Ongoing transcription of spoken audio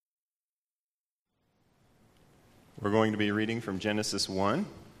We're going to be reading from Genesis 1,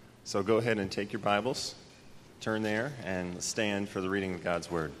 so go ahead and take your Bibles, turn there, and stand for the reading of God's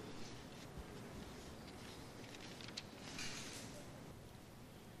Word.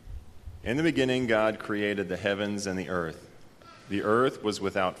 In the beginning, God created the heavens and the earth. The earth was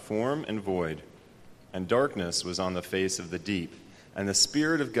without form and void, and darkness was on the face of the deep, and the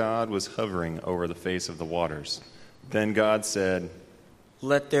Spirit of God was hovering over the face of the waters. Then God said,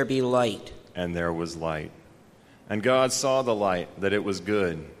 "Let there be light." And there was light. And God saw the light, that it was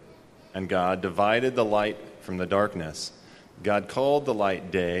good. And God divided the light from the darkness. God called the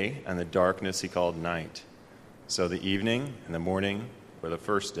light day, and the darkness he called night. So the evening and the morning were the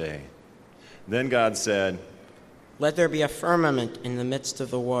first day. Then God said, "Let there be a firmament in the midst of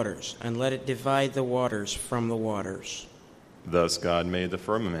the waters, and let it divide the waters from the waters." Thus God made the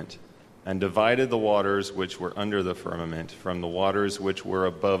firmament, and divided the waters which were under the firmament from the waters which were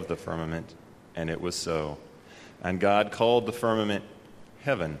above the firmament. And it was so. And God called the firmament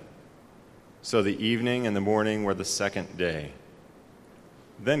heaven. So the evening and the morning were the second day.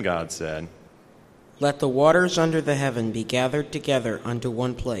 Then God said, "Let the waters under the heaven be gathered together unto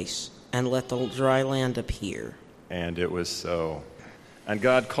one place, and let the dry land appear." And it was so. And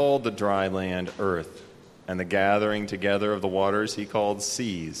God called the dry land earth, and the gathering together of the waters he called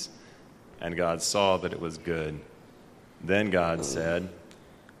seas. And God saw that it was good. Then God said,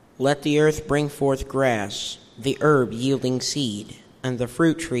 "Let the earth bring forth grass, the herb yielding seed, and the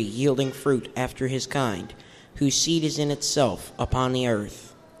fruit tree yielding fruit after his kind, whose seed is in itself upon the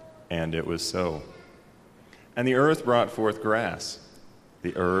earth." And it was so. And the earth brought forth grass,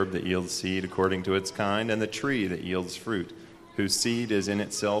 the herb that yields seed according to its kind, and the tree that yields fruit, whose seed is in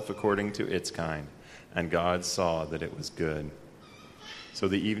itself according to its kind. And God saw that it was good. So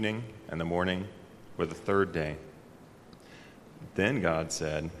the evening and the morning were the third day. Then God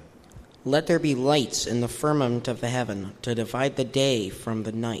said, "Let there be lights in the firmament of the heaven to divide the day from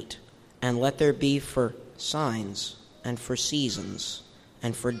the night, and let there be for signs and for seasons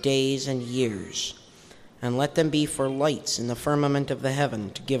and for days and years, and let them be for lights in the firmament of the heaven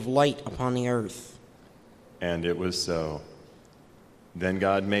to give light upon the earth." And it was so. Then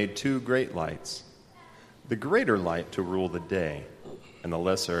God made two great lights, the greater light to rule the day, and the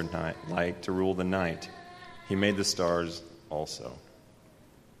lesser light to rule the night. He made the stars also.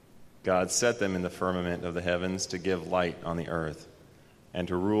 God set them in the firmament of the heavens to give light on the earth, and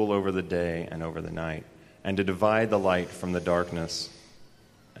to rule over the day and over the night, and to divide the light from the darkness.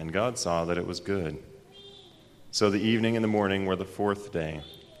 And God saw that it was good. So the evening and the morning were the fourth day.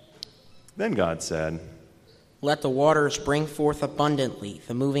 Then God said, "Let the waters bring forth abundantly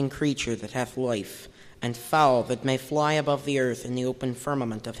the moving creature that hath life, and fowl that may fly above the earth in the open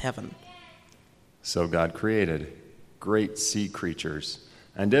firmament of heaven." So God created great sea creatures,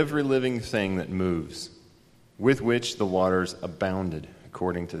 and every living thing that moves, with which the waters abounded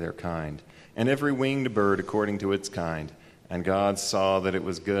according to their kind, and every winged bird according to its kind. And God saw that it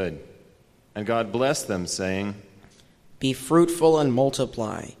was good. And God blessed them, saying, "Be fruitful and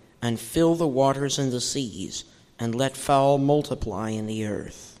multiply, and fill the waters and the seas, and let fowl multiply in the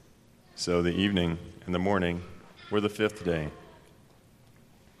earth." So the evening and the morning were the fifth day.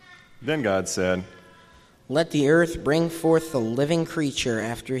 Then God said, "Let the earth bring forth the living creature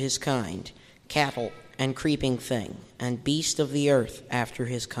after his kind, cattle and creeping thing, and beast of the earth after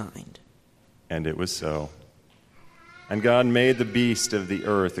his kind." And it was so. And God made the beast of the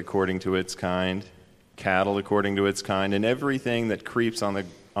earth according to its kind, cattle according to its kind, and everything that creeps on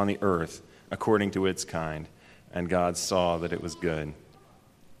the earth according to its kind. And God saw that it was good.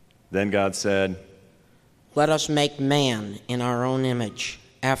 Then God said, "Let us make man in our own image,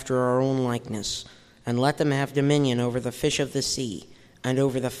 after our own likeness, and let them have dominion over the fish of the sea, and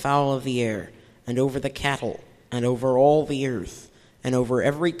over the fowl of the air, and over the cattle, and over all the earth, and over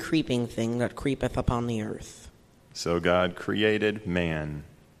every creeping thing that creepeth upon the earth." So God created man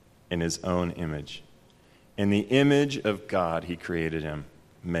in his own image. In the image of God he created him.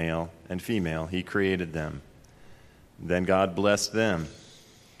 Male and female he created them. Then God blessed them,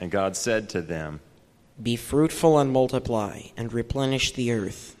 and God said to them, "Be fruitful and multiply, and replenish the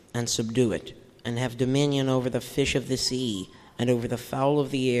earth, and subdue it, and have dominion over the fish of the sea, and over the fowl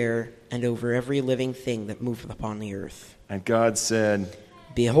of the air, and over every living thing that moveth upon the earth." And God said,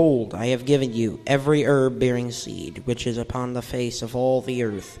 "Behold, I have given you every herb bearing seed, which is upon the face of all the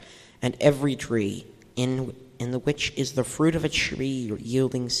earth, and every tree in the which is the fruit of a tree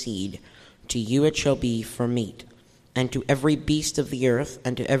yielding seed. To you it shall be for meat, and to every beast of the earth,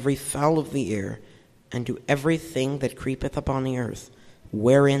 and to every fowl of the air, and to everything that creepeth upon the earth,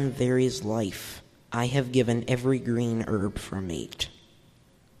 wherein there is life, I have given every green herb for meat."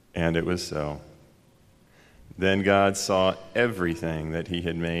 And it was so. Then God saw everything that he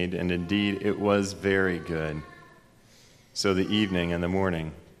had made, and indeed it was very good. So the evening and the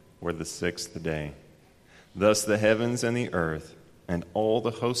morning were the sixth day. Thus the heavens and the earth and all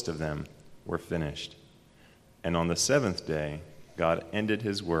the host of them were finished. And on the seventh day God ended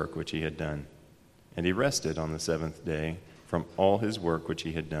his work which he had done, and he rested on the seventh day from all his work which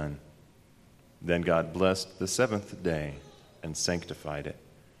he had done. Then God blessed the seventh day and sanctified it,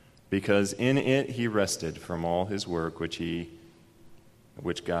 because in it he rested from all his work which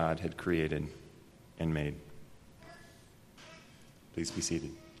God had created and made. Please be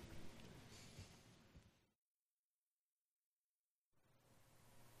seated.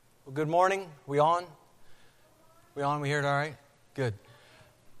 Well, good morning. We on? We on? We hear it all right? Good.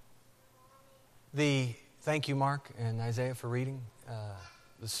 Thank you, Mark and Isaiah, for reading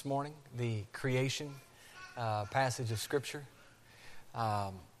this morning the creation passage of Scripture.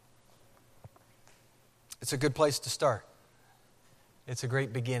 It's a good place to start. It's a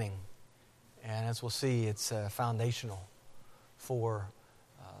great beginning. And as we'll see, it's foundational for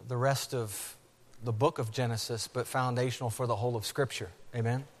the rest of the book of Genesis, but foundational for the whole of Scripture.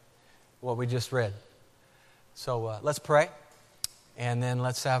 Amen? What we just read. So let's pray, and then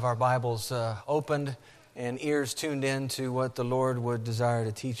let's have our Bibles opened and ears tuned in to what the Lord would desire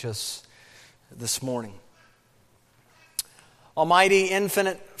to teach us this morning. Almighty,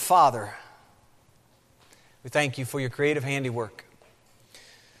 infinite Father, we thank you for your creative handiwork.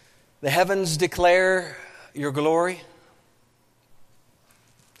 The heavens declare your glory.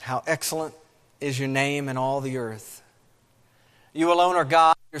 How excellent is your name in all the earth. You alone are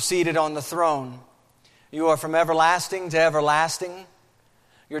God. You're seated on the throne. You are from everlasting to everlasting.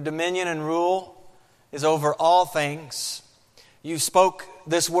 Your dominion and rule is over all things. You spoke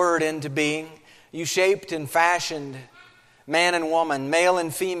this word into being. You shaped and fashioned man and woman, male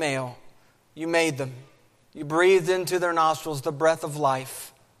and female. You made them. You breathed into their nostrils the breath of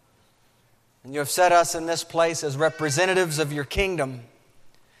life. And you have set us in this place as representatives of your kingdom.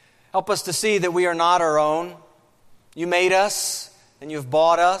 Help us to see that we are not our own. You made us, and you have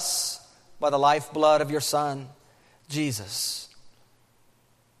bought us by the lifeblood of your Son, Jesus.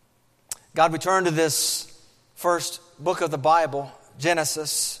 God, we turn to this first book of the Bible,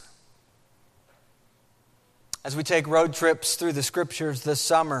 Genesis. As we take road trips through the Scriptures this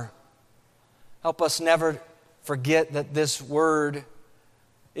summer, help us never forget that this word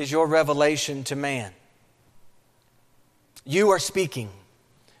is your revelation to man. You are speaking.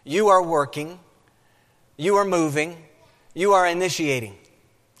 You are working. You are moving. You are initiating.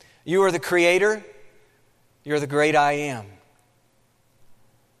 You are the Creator. You're the great I am.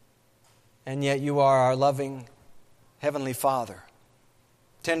 And yet you are our loving Heavenly Father,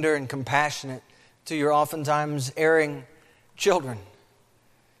 tender and compassionate to your oftentimes erring children.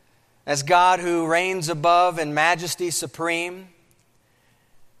 As God who reigns above in majesty supreme,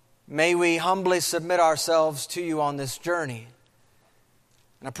 may we humbly submit ourselves to you on this journey.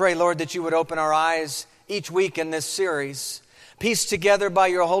 And I pray, Lord, that you would open our eyes each week in this series, piece together by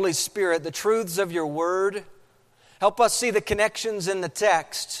your Holy Spirit the truths of your word. Help us see the connections in the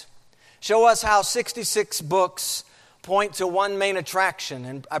text. Show us how 66 books point to one main attraction.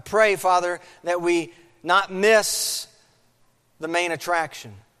 And I pray, Father, that we not miss the main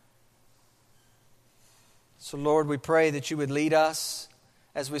attraction. So, Lord, we pray that you would lead us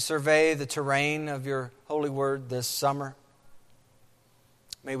as we survey the terrain of your holy word this summer.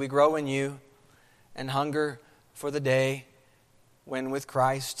 May we grow in you and hunger for the day when with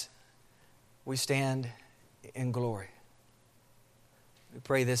Christ we stand in glory. We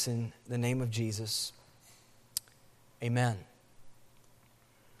pray this in the name of Jesus. Amen.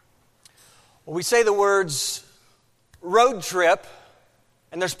 Well, we say the words road trip,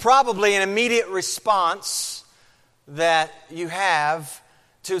 and there's probably an immediate response that you have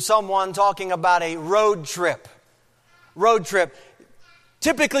to someone talking about a road trip. Road trip.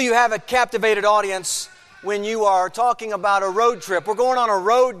 Typically you have a captivated audience when you are talking about a road trip. We're going on a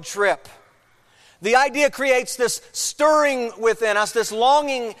road trip. The idea creates this stirring within us, this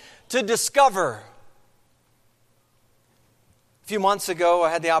longing to discover. A few months ago,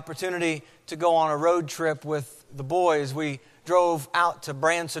 I had the opportunity to go on a road trip with the boys. We drove out to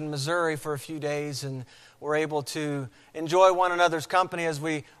Branson, Missouri for a few days and were able to enjoy one another's company as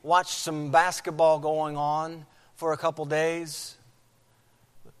we watched some basketball going on for a couple days.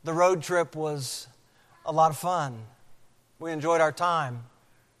 The road trip was a lot of fun. We enjoyed our time.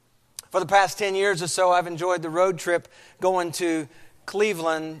 For the past 10 years or so, I've enjoyed the road trip going to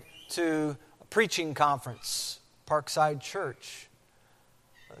Cleveland to a preaching conference, Parkside Church.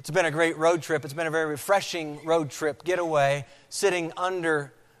 It's been a great road trip. It's been a very refreshing road trip getaway, sitting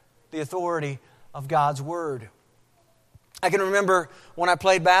under the authority of God's Word. I can remember when I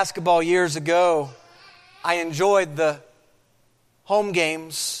played basketball years ago, I enjoyed the home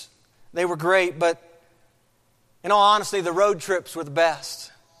games. They were great, but in all honesty, the road trips were the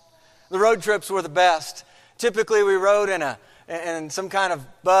best. The road trips were the best. Typically, we rode in some kind of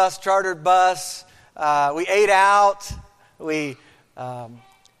bus, chartered bus. We ate out. We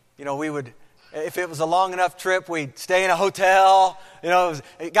would, if it was a long enough trip, we'd stay in a hotel.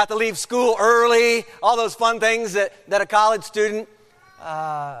 Got to leave school early. All those fun things that a college student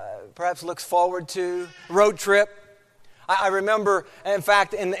perhaps looks forward to. Road trip. I remember, in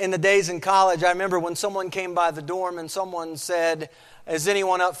fact, in the days in college, I remember when someone came by the dorm and someone said, "Is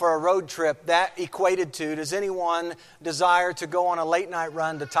anyone up for a road trip?" That equated to, does anyone desire to go on a late night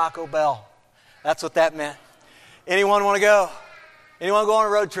run to Taco Bell? That's what that meant. Anyone want to go? Anyone go on a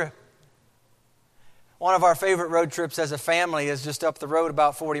road trip? One of our favorite road trips as a family is just up the road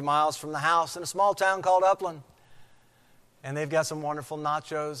about 40 miles from the house in a small town called Upland. And they've got some wonderful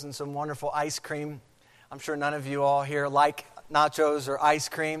nachos and some wonderful ice cream. I'm sure none of you all here like nachos or ice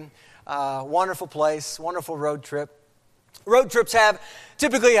cream. Wonderful place, wonderful road trip. Road trips have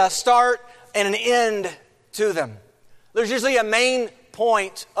typically a start and an end to them. There's usually a main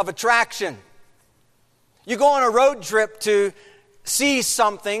point of attraction. You go on a road trip to see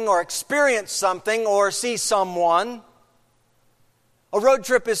something or experience something or see someone. A road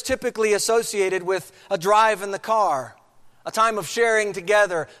trip is typically associated with a drive in the car, a time of sharing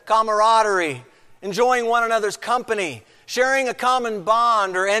together, camaraderie, enjoying one another's company, sharing a common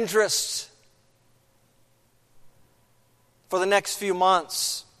bond or interests. For the next few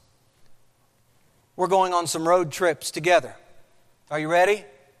months, we're going on some road trips together. Are you ready?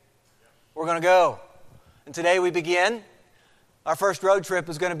 We're going to go. And today we begin. Our first road trip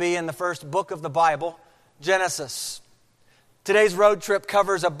is going to be in the first book of the Bible, Genesis. Today's road trip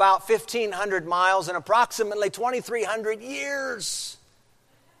covers about 1,500 miles and approximately 2,300 years.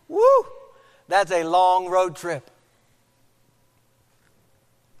 Woo! That's a long road trip.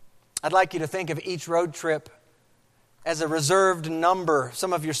 I'd like you to think of each road trip as a reserved number.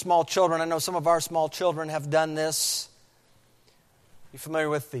 Some of your small children, I know some of our small children have done this. You familiar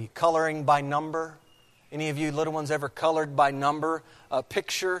with the coloring by number? Any of you little ones ever colored by number? A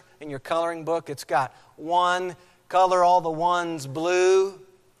picture in your coloring book, it's got 1, color all the 1s blue,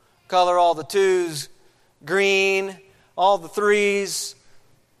 color all the 2s green, all the 3s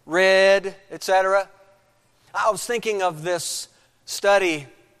red, etc. I was thinking of this study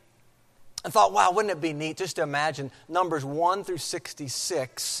and thought, wow, wouldn't it be neat just to imagine numbers 1 through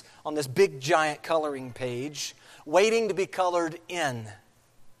 66 on this big giant coloring page waiting to be colored in.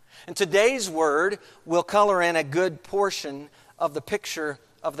 And today's word will color in a good portion of the picture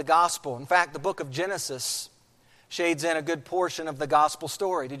of the gospel. In fact, the book of Genesis shades in a good portion of the gospel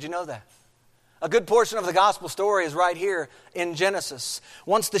story. Did you know that? A good portion of the gospel story is right here in Genesis.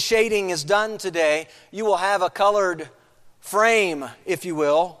 Once the shading is done today, you will have a colored frame, if you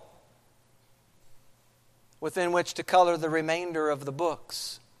will, within which to color the remainder of the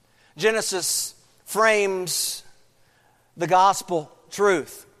books. Genesis frames the gospel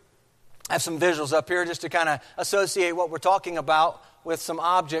truth. I have some visuals up here just to kind of associate what we're talking about with some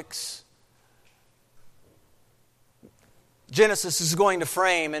objects. Genesis is going to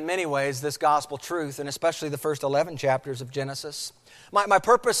frame, in many ways, this gospel truth, and especially the first 11 chapters of Genesis. My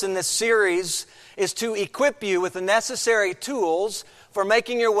purpose in this series is to equip you with the necessary tools for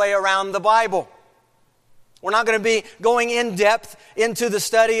making your way around the Bible. We're not going to be going in depth into the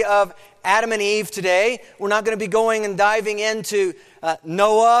study of Adam and Eve today. We're not going to be going and diving into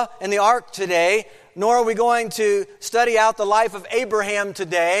Noah and the ark today, nor are we going to study out the life of Abraham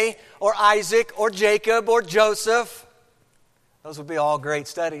today, or Isaac, or Jacob, or Joseph. Those would be all great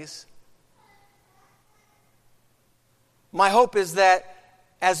studies. My hope is that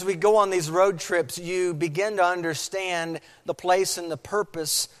as we go on these road trips, you begin to understand the place and the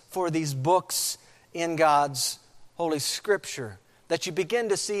purpose for these books in God's Holy Scripture. That you begin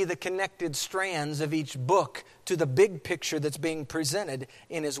to see the connected strands of each book to the big picture that's being presented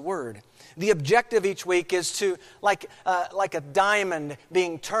in His Word. The objective each week is to, like a diamond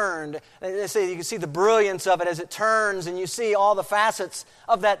being turned, they say you can see the brilliance of it as it turns, and you see all the facets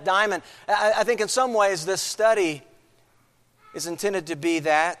of that diamond. I think in some ways this study is intended to be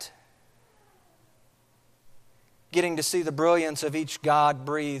that, getting to see the brilliance of each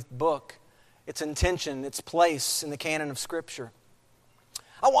God-breathed book, its intention, its place in the canon of Scripture.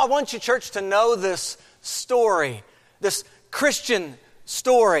 I want you, church, to know this story, this Christian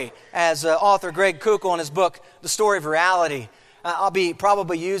story, as author Greg Koukl in his book, The Story of Reality. I'll be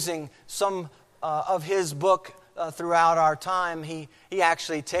probably using some of his book throughout our time. He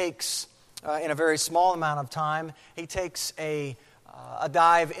actually takes in a very small amount of time, he takes a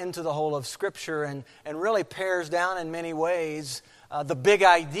dive into the whole of Scripture and really pares down in many ways the big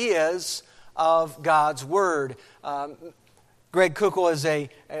ideas of God's Word. Greg Kuchel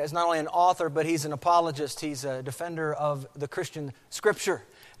is not only an author, but he's an apologist. He's a defender of the Christian Scripture.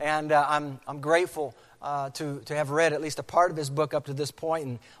 And I'm grateful to have read at least a part of his book up to this point.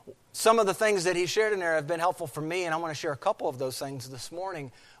 And some of the things that he shared in there have been helpful for me, and I want to share a couple of those things this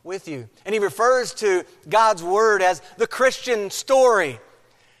morning with you. And he refers to God's Word as the Christian story.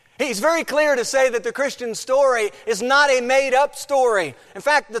 He's very clear to say that the Christian story is not a made-up story. In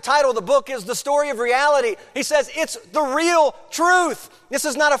fact, the title of the book is The Story of Reality. He says it's the real truth. This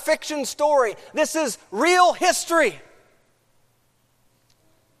is not a fiction story. This is real history.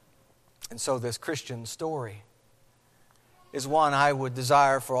 And so this Christian story is one I would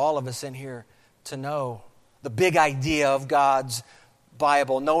desire for all of us in here to know. The big idea of God's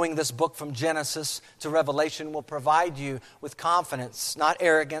Bible, knowing this book from Genesis to Revelation, will provide you with confidence, not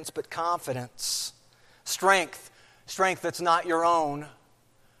arrogance, but confidence. Strength that's not your own,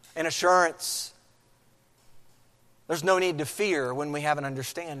 and assurance. There's no need to fear when we have an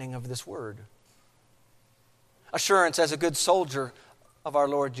understanding of this word. Assurance as a good soldier of our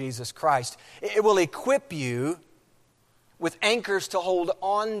Lord Jesus Christ. It will equip you with anchors to hold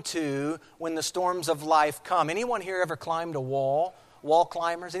on to when the storms of life come. Anyone here ever climbed a wall? Wall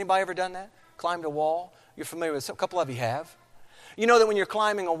climbers? Anybody ever done that? Climbed a wall? You're familiar with it. A couple of you have. You know that when you're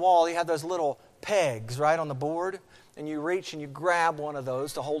climbing a wall, you have those little pegs, right, on the board, and you reach and you grab one of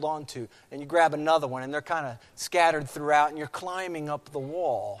those to hold on to, and you grab another one, and they're kind of scattered throughout, and you're climbing up the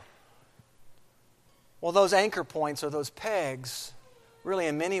wall. Well, those anchor points or those pegs, really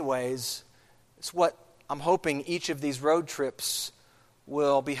in many ways, it's what I'm hoping each of these road trips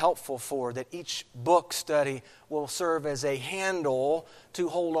will be helpful for, that each book study will serve as a handle to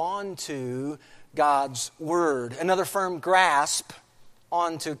hold on to God's Word, another firm grasp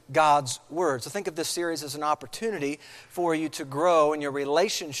onto God's Word. So think of this series as an opportunity for you to grow in your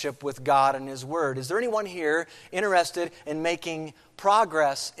relationship with God and His Word. Is there anyone here interested in making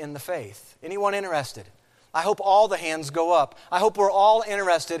progress in the faith? Anyone interested? I hope all the hands go up. I hope we're all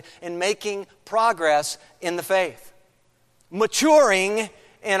interested in making progress in the faith. Maturing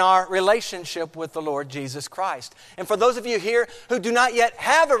in our relationship with the Lord Jesus Christ. And for those of you here who do not yet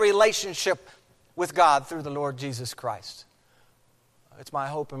have a relationship with God through the Lord Jesus Christ, it's my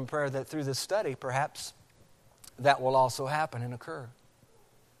hope and prayer that through this study, perhaps, that will also happen and occur.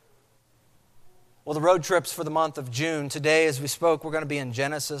 Well, the road trips for the month of June. Today, as we spoke, we're going to be in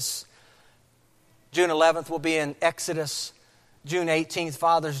Genesis. June 11th, we'll be in Exodus. June 18th,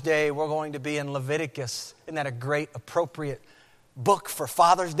 Father's Day, we're going to be in Leviticus. Isn't that a great, appropriate book for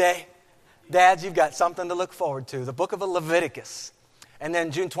Father's Day? Dads, you've got something to look forward to. The book of Leviticus. And then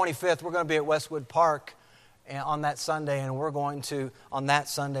June 25th, we're going to be at Westwood Park on that Sunday. And on that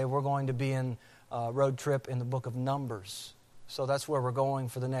Sunday, we're going to be in a road trip in the book of Numbers. So that's where we're going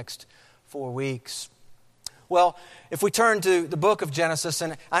for the next 4 weeks. Well, if we turn to the book of Genesis,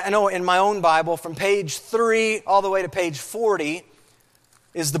 and I know in my own Bible, from page 3 all the way to page 40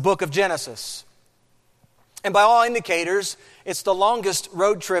 is the book of Genesis. And by all indicators, it's the longest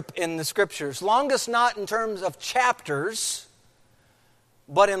road trip in the Scriptures. Longest not in terms of chapters,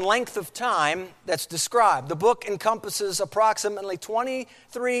 but in length of time that's described. The book encompasses approximately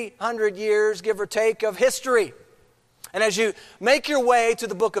 2,300 years, give or take, of history. And as you make your way to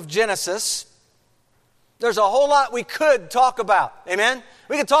the book of Genesis, there's a whole lot we could talk about. Amen?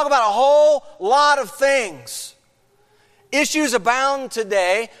 We could talk about a whole lot of things. Issues abound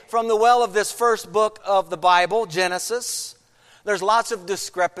today from the well of this first book of the Bible, Genesis. There's lots of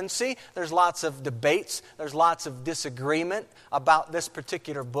discrepancy. There's lots of debates. There's lots of disagreement about this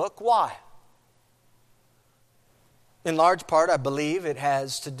particular book. Why? In large part, I believe it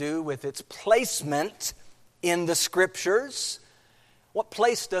has to do with its placement in the Scriptures. What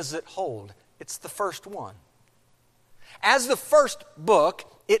place does it hold? It's the first one. As the first book,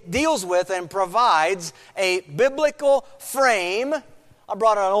 it deals with and provides a biblical frame. I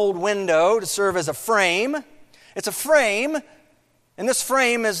brought an old window to serve as a frame. It's a frame, and this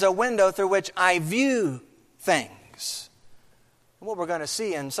frame is a window through which I view things. And what we're going to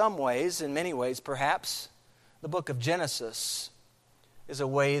see in some ways, in many ways perhaps, the book of Genesis is a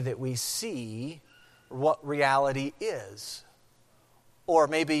way that we see what reality is. Or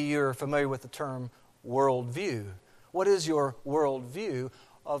maybe you're familiar with the term worldview. What is your worldview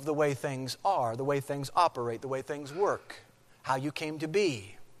of the way things are, the way things operate, the way things work, how you came to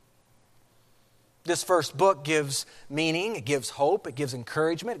be? This first book gives meaning, it gives hope, it gives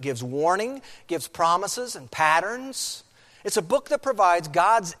encouragement, it gives warning, it gives promises and patterns. It's a book that provides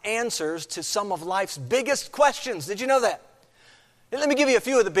God's answers to some of life's biggest questions. Did you know that? Let me give you a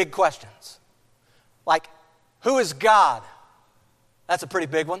few of the big questions. Like, who is God? That's a pretty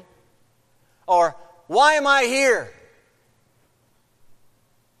big one. Or, why am I here?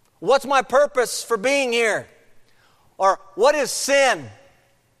 What's my purpose for being here? Or, what is sin?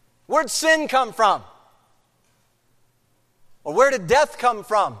 Where'd sin come from? Or where did death come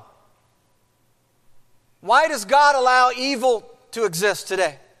from? Why does God allow evil to exist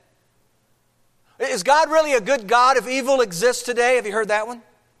today? Is God really a good God if evil exists today? Have you heard that one?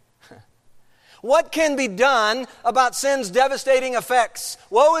 What can be done about sin's devastating effects?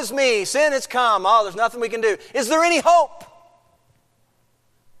 Woe is me, sin has come. Oh, there's nothing we can do. Is there any hope?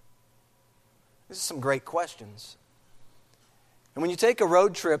 These are some great questions. And when you take a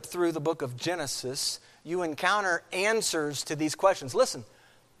road trip through the book of Genesis, you encounter answers to these questions. Listen,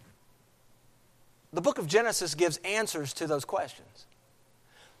 the book of Genesis gives answers to those questions.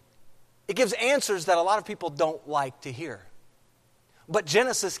 It gives answers that a lot of people don't like to hear. But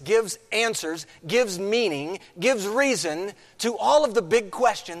Genesis gives answers, gives meaning, gives reason to all of the big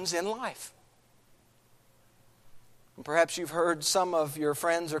questions in life. And perhaps you've heard some of your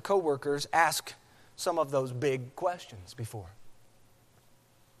friends or coworkers ask some of those big questions before.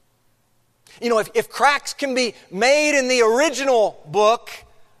 You know, if cracks can be made in the original book,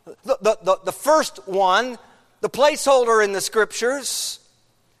 the first one, the placeholder in the Scriptures,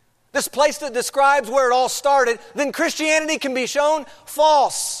 this place that describes where it all started, then Christianity can be shown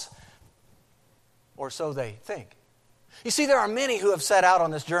false. Or so they think. You see, there are many who have set out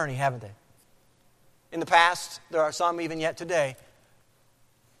on this journey, haven't they? In the past, there are some even yet today,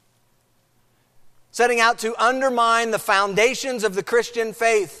 setting out to undermine the foundations of the Christian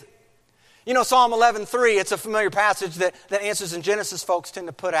faith. You know, Psalm 11:3, it's a familiar passage that Answers in Genesis folks tend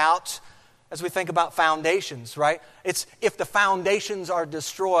to put out as we think about foundations, right? It's, if the foundations are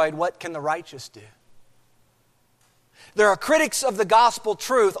destroyed, what can the righteous do? There are critics of the gospel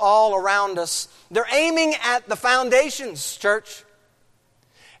truth all around us. They're aiming at the foundations, church,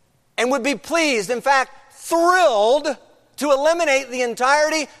 and would be pleased, in fact, thrilled to eliminate the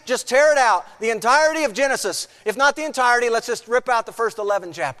entirety, just tear it out, the entirety of Genesis. If not the entirety, let's just rip out the first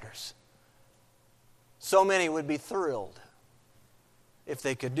 11 chapters. So many would be thrilled if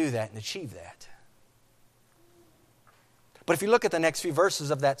they could do that and achieve that. But if you look at the next few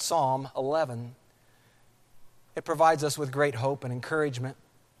verses of that Psalm 11, it provides us with great hope and encouragement,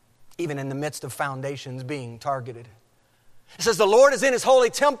 even in the midst of foundations being targeted. It says, the Lord is in His holy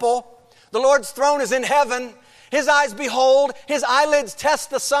temple. The Lord's throne is in heaven. His eyes behold, His eyelids test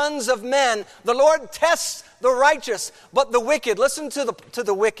the sons of men. The Lord tests the righteous, but the wicked, listen to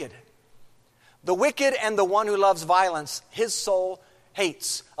the wicked. The wicked and the one who loves violence, His soul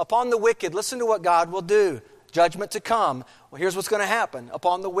hates. Upon the wicked, listen to what God will do. Judgment to come. Well, here's what's going to happen.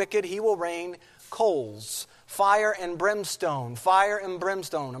 Upon the wicked, He will rain coals, fire and brimstone, fire and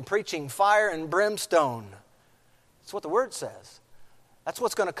brimstone. I'm preaching fire and brimstone. That's what the Word says. That's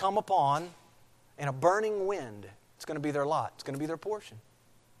what's going to come upon in a burning wind. It's going to be their lot. It's going to be their portion.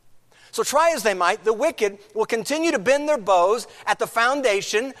 So try as they might, the wicked will continue to bend their bows at the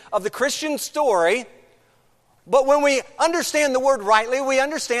foundation of the Christian story. But when we understand the word rightly, we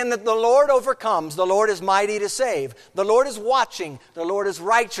understand that the Lord overcomes. The Lord is mighty to save. The Lord is watching. The Lord is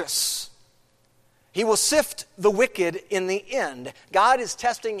righteous. He will sift the wicked in the end. God is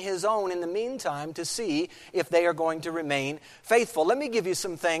testing His own in the meantime to see if they are going to remain faithful. Let me give you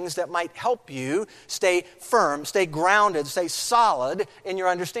some things that might help you stay firm, stay grounded, stay solid in your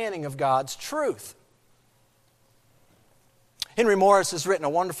understanding of God's truth. Henry Morris has written a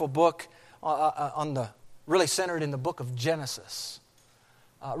wonderful book really centered in the book of Genesis.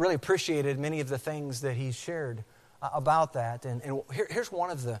 Really appreciated many of the things that he shared about that. And here's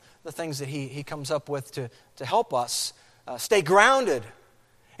one of the things that he comes up with to help us stay grounded.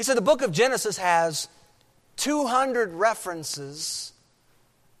 He said the book of Genesis has 200 references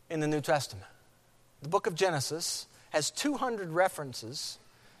in the New Testament. The book of Genesis has 200 references.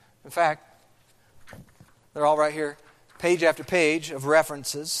 In fact, they're all right here, page after page of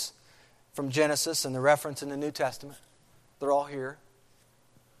references from Genesis and the reference in the New Testament. They're all here.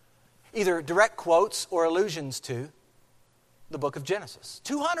 Either direct quotes or allusions to the book of Genesis.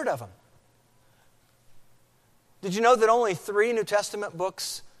 200 of them. Did you know that only 3 New Testament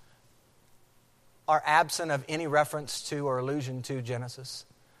books are absent of any reference to or allusion to Genesis?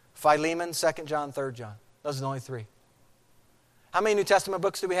 Philemon, 2 John, 3 John. Those are the only 3. How many New Testament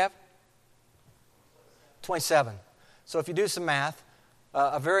books do we have? 27. So if you do some math,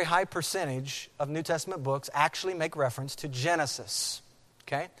 a very high percentage of New Testament books actually make reference to Genesis.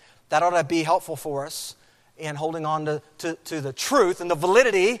 Okay? That ought to be helpful for us in holding on to the truth and the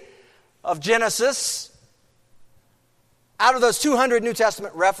validity of Genesis. Out of those 200 New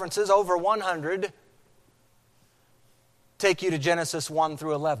Testament references, over 100 take you to Genesis 1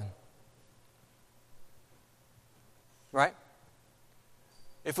 through 11. Right?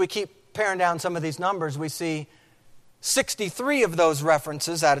 If we keep paring down some of these numbers, we see 63 of those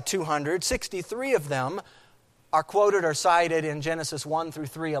references out of 200, 63 of them are quoted or cited in Genesis 1 through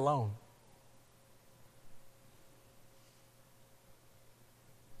 3 alone.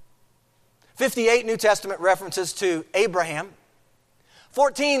 "58 New Testament references to Abraham,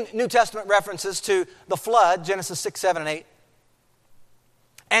 14 New Testament references to the flood, Genesis 6, 7, and 8.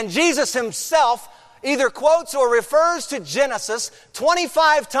 And Jesus himself either quotes or refers to Genesis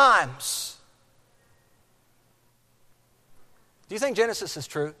 25 times. Do you think Genesis is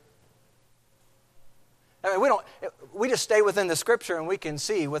true? I mean, we just stay within the Scripture and we can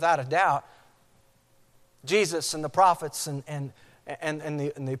see without a doubt Jesus and the prophets and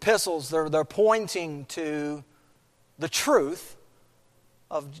the epistles, they're pointing to the truth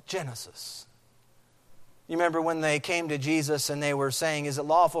of Genesis. You remember when they came to Jesus and they were saying, is it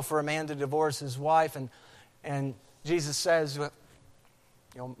lawful for a man to divorce his wife? And Jesus says,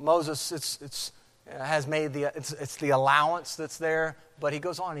 Moses has made it's the allowance that's there. But he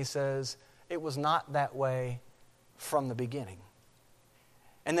goes on, he says, it was not that way from the beginning.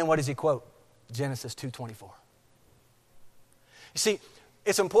 And then what does he quote? Genesis 2:24. You see,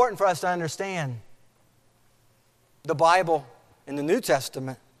 it's important for us to understand the Bible in the New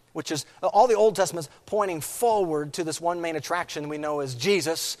Testament, which is all the Old Testament's pointing forward to this one main attraction we know as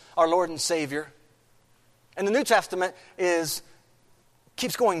Jesus, our Lord and Savior. And the New Testament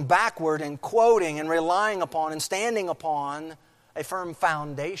keeps going backward and quoting and relying upon and standing upon a firm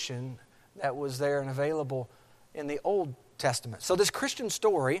foundation that was there and available in the Old Testament. So this Christian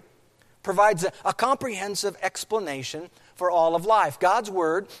story provides a comprehensive explanation for all of life. God's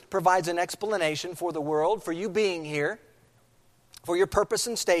Word provides an explanation for the world, for you being here, for your purpose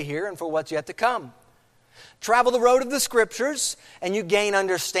and stay here, and for what's yet to come. Travel the road of the Scriptures, and you gain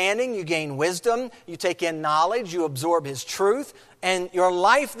understanding, you gain wisdom, you take in knowledge, you absorb His truth, and your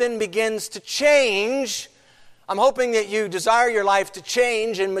life then begins to change. I'm hoping that you desire your life to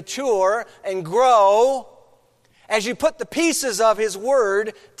change and mature and grow as you put the pieces of His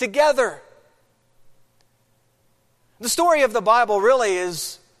Word together. The story of the Bible really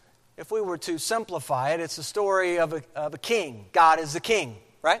is, if we were to simplify it, it's the story of a king. God is the king,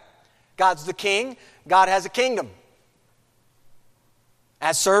 right? God's the king. God has a kingdom.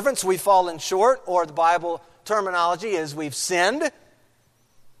 As servants, we've fallen short, or the Bible terminology is we've sinned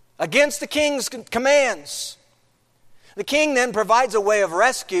against the king's commands. The king then provides a way of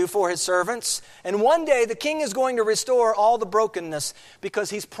rescue for his servants, and one day the king is going to restore all the brokenness because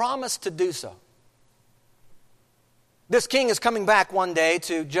he's promised to do so. This king is coming back one day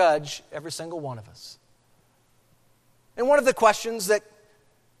to judge every single one of us. And one of the questions that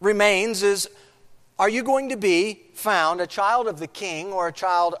remains is, are you going to be found a child of the king or a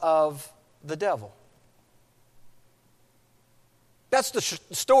child of the devil? That's the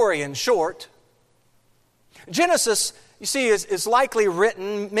story in short. Genesis, you see, is likely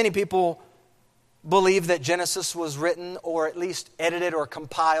written. Many people believe that Genesis was written or at least edited or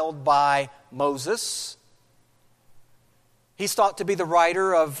compiled by Moses. He's thought to be the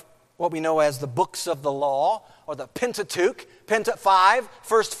writer of what we know as the books of the law, or the Pentateuch.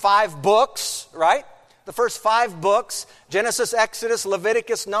 First five books, right? The first 5 books, Genesis, Exodus,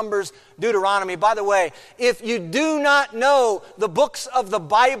 Leviticus, Numbers, Deuteronomy. By the way, if you do not know the books of the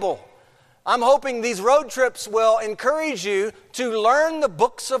Bible, I'm hoping these road trips will encourage you to learn the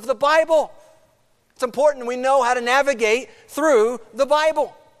books of the Bible. It's important we know how to navigate through the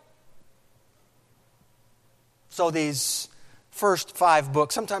Bible. So these first 5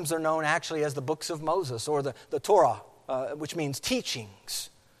 books, sometimes they're known actually as the books of Moses or the Torah, which means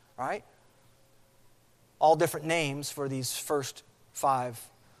teachings, right? All different names for these first 5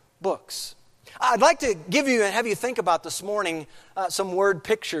 books. I'd like to give you and have you think about this morning some word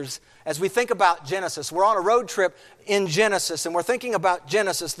pictures as we think about Genesis. We're on a road trip in Genesis, and we're thinking about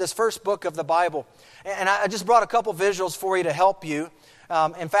Genesis, this first book of the Bible. And I just brought a couple visuals for you to help you.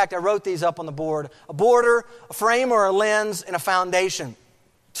 In fact, I wrote these up on the board. A border, a frame or a lens, and a foundation.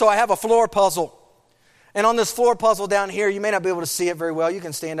 So I have a floor puzzle. And on this floor puzzle down here, you may not be able to see it very well. You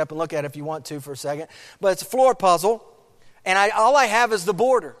can stand up and look at it if you want to for a second. But it's a floor puzzle, and all I have is the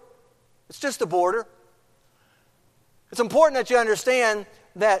border. It's just a border. It's important that you understand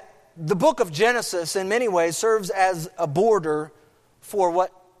that the book of Genesis, in many ways, serves as a border for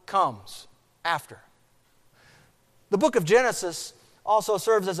what comes after. The book of Genesis also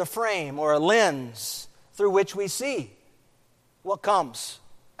serves as a frame or a lens. through which we see what comes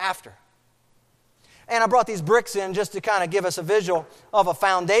after. And I brought these bricks in just to kind of give us a visual of a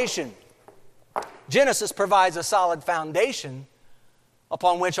foundation. Genesis provides a solid foundation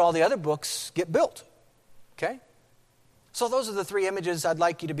upon which all the other books get built. Okay? So those are the three images I'd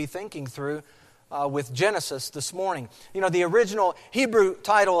like you to be thinking through with Genesis this morning. You know, the original Hebrew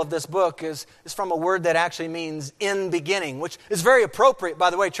title of this book is from a word that actually means in beginning, which is very appropriate, by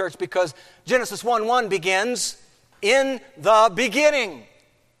the way, church, because Genesis 1:1 begins, in the beginning.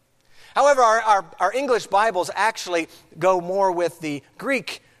 However, our English Bibles actually go more with the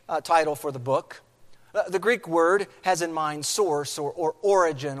Greek title for the book. The Greek word has in mind source or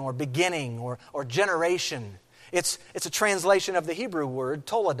origin or beginning or generation. It's a translation of the Hebrew word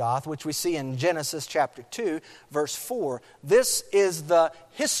toledoth, which we see in Genesis chapter 2, verse 4. This is the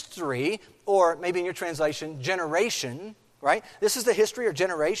history, or maybe in your translation, generation, right? This is the history or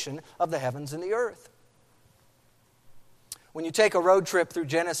generation of the heavens and the earth. When you take a road trip through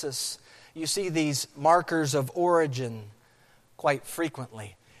Genesis, you see these markers of origin quite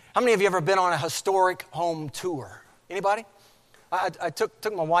frequently. How many of you have ever been on a historic home tour? Anybody? I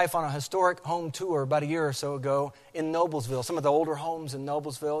took my wife on a historic home tour about a year or so ago in Noblesville. Some of the older homes in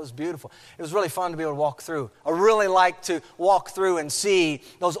Noblesville. It was beautiful. It was really fun to be able to walk through. I really like to walk through and see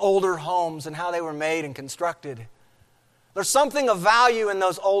those older homes and how they were made and constructed. There's something of value in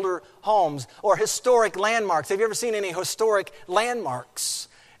those older homes or historic landmarks. Have you ever seen any historic landmarks?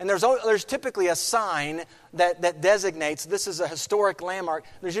 And there's typically a sign that designates this is a historic landmark.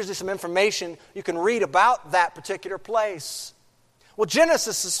 There's usually some information you can read about that particular place. Well,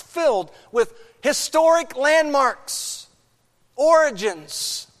 Genesis is filled with historic landmarks,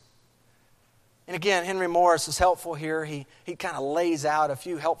 origins. And again, Henry Morris is helpful here. He kind of lays out a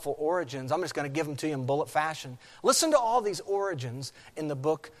few helpful origins. I'm just going to give them to you in bullet fashion. Listen to all these origins in the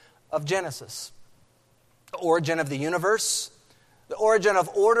book of Genesis. The origin of the universe, the origin of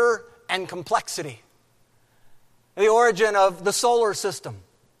order and complexity, the origin of the solar system,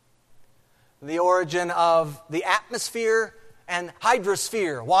 the origin of the atmosphere and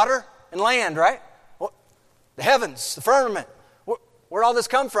hydrosphere, water and land, right? The heavens, the firmament. Where'd all this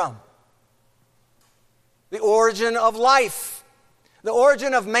come from? The origin of life, the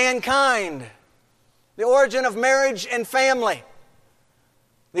origin of mankind, the origin of marriage and family,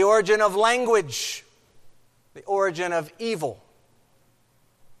 the origin of language, the origin of evil.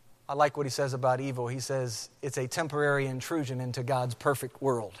 I like what he says about evil. He says it's a temporary intrusion into God's perfect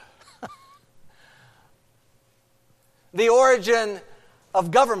world. The origin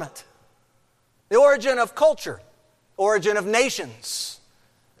of government, the origin of culture, origin of nations,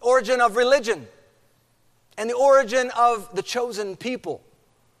 origin of religion, and the origin of the chosen people.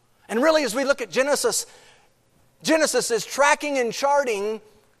 And really, as we look at Genesis, Genesis is tracking and charting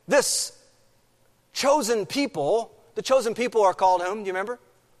this chosen people. The chosen people are called whom? Do you remember?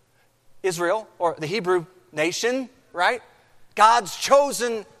 Israel, or the Hebrew nation, right? God's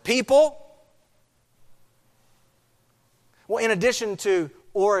chosen people. Well, in addition to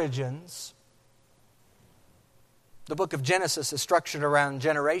origins, the book of Genesis is structured around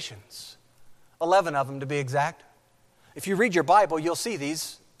generations. 11 of them to be exact. If you read your Bible, you'll see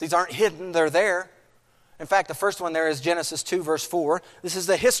these. These aren't hidden, they're there. In fact, the first one there is Genesis 2, verse 4. This is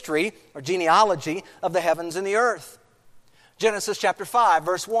the history or genealogy of the heavens and the earth. Genesis chapter 5,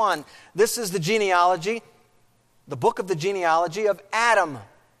 verse 1. This is the genealogy, the book of the genealogy of Adam,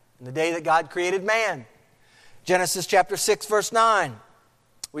 in the day that God created man. Genesis chapter 6, verse 9.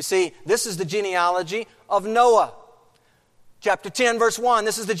 We see this is the genealogy of Noah. Chapter 10, verse 1.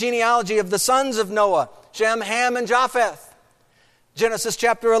 This is the genealogy of the sons of Noah, Shem, Ham, and Japheth. Genesis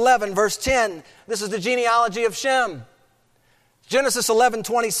chapter 11, verse 10. This is the genealogy of Shem. Genesis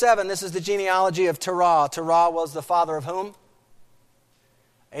 11:27. This is the genealogy of Terah. Terah was the father of whom?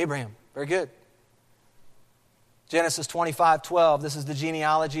 Abraham. Very good. Genesis 25:12. This is the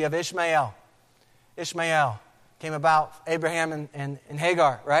genealogy of Ishmael. Ishmael came about Abraham and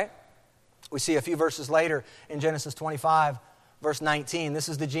Hagar, right? We see a few verses later in Genesis 25, verse 19. This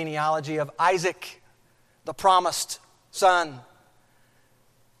is the genealogy of Isaac, the promised son.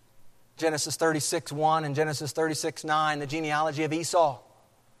 Genesis 36:1 and Genesis 36:9, the genealogy of Esau.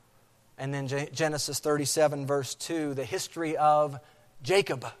 And then Genesis 37, verse 2, the history of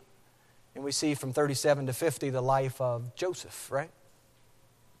Jacob. And we see from 37 to 50 the life of Joseph, right?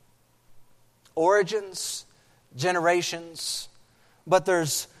 Origins, generations. But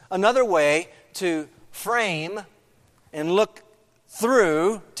there's another way to frame and look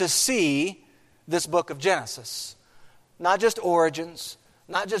through to see this book of Genesis. Not just origins,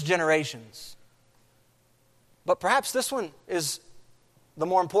 not just generations. But perhaps this one is the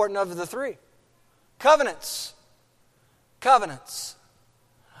more important of the three. Covenants. Covenants.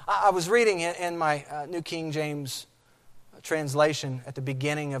 I was reading it in my New King James translation at the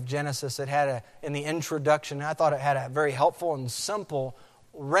beginning of Genesis. It had in the introduction, I thought it had a very helpful and simple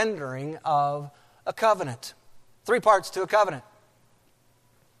rendering of a covenant. 3 parts to a covenant.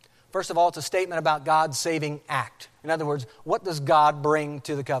 First of all, it's a statement about God's saving act. In other words, what does God bring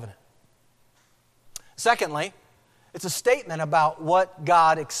to the covenant? Secondly, it's a statement about what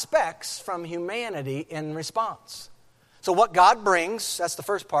God expects from humanity in response. So what God brings, that's the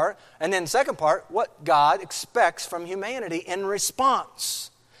first part. And then second part, what God expects from humanity in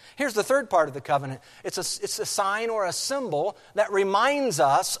response. Here's the third part of the covenant. It's a sign or a symbol that reminds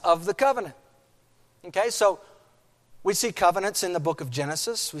us of the covenant. Okay, so we see covenants in the book of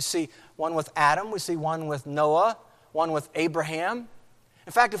Genesis. We see one with Adam. We see one with Noah. One with Abraham.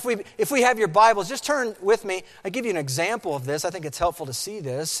 In fact, if we have your Bibles, just turn with me. I'll give you an example of this. I think it's helpful to see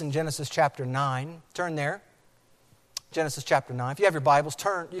this in Genesis chapter 9. Turn there. Genesis chapter 9. If you have your Bibles,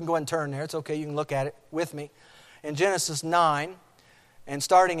 turn. You can go ahead and turn there. It's okay. You can look at it with me. In Genesis 9, and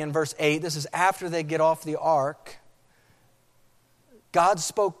starting in verse 8, this is after they get off the ark. God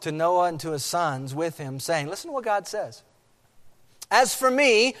spoke to Noah and to his sons with him, saying, listen to what God says. As for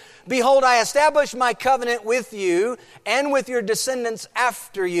me, behold, I establish my covenant with you and with your descendants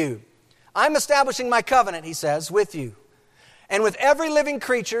after you. I'm establishing my covenant, he says, with you, and with every living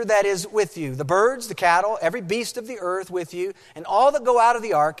creature that is with you, the birds, the cattle, every beast of the earth with you, and all that go out of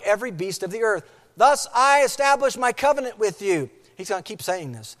the ark, every beast of the earth. Thus I establish my covenant with you. He's going to keep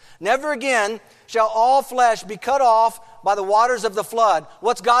saying this. Never again shall all flesh be cut off by the waters of the flood.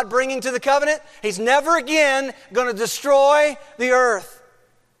 What's God bringing to the covenant? He's never again going to destroy the earth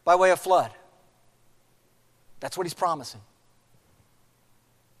by way of flood. That's what he's promising.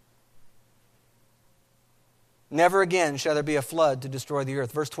 Never again shall there be a flood to destroy the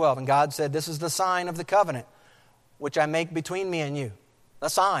earth. Verse 12, and God said, this is the sign of the covenant which I make between me and you. The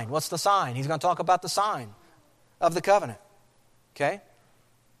sign. What's the sign? He's going to talk about the sign of the covenant. Okay?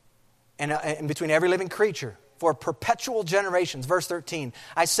 And between every living creature for perpetual generations. Verse 13,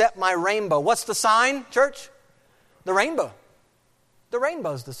 I set my rainbow. What's the sign, church? The rainbow. The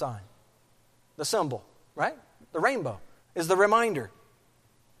rainbow is the sign. The symbol, right? The rainbow is the reminder.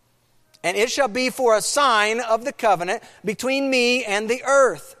 And it shall be for a sign of the covenant between me and the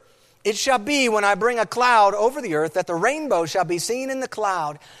earth. It shall be when I bring a cloud over the earth that the rainbow shall be seen in the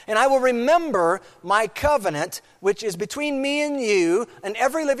cloud. And I will remember my covenant, which is between me and you and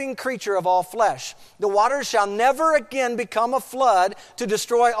every living creature of all flesh. The waters shall never again become a flood to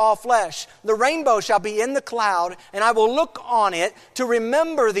destroy all flesh. The rainbow shall be in the cloud, and I will look on it to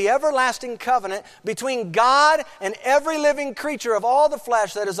remember the everlasting covenant between God and every living creature of all the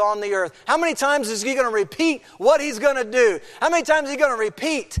flesh that is on the earth. How many times is he going to repeat what he's going to do? How many times is he going to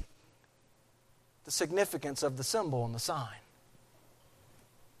repeat the significance of the symbol and the sign?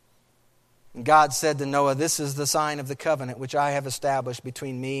 And God said to Noah, this is the sign of the covenant which I have established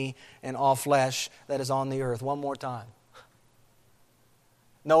between me and all flesh that is on the earth. One more time.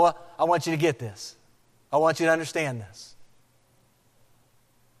 Noah, I want you to get this. I want you to understand this.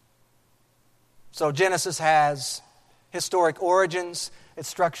 So Genesis has historic origins. It's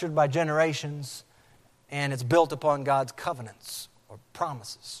structured by generations. And it's built upon God's covenants or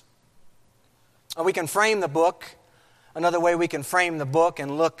promises. And we can frame the book. Another way we can frame the book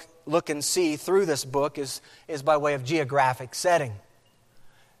and look and see through this book is by way of geographic setting.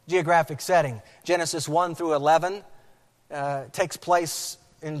 Geographic setting. Genesis 1 through 11 takes place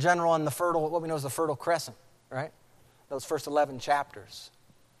in general in what we know as the Fertile Crescent, right? Those first 11 chapters.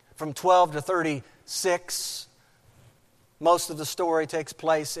 From 12 to 36, most of the story takes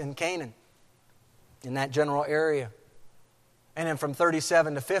place in Canaan, in that general area. And then from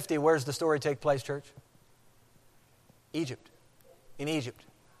 37 to 50, where's the story take place, church? Egypt. In Egypt.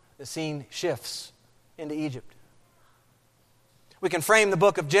 The scene shifts into Egypt. We can frame the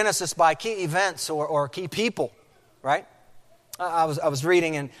book of Genesis by key events or key people, right? I was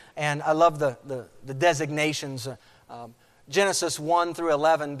reading and I love the designations. Genesis 1 through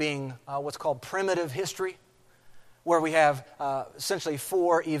 11 being what's called primitive history, where we have essentially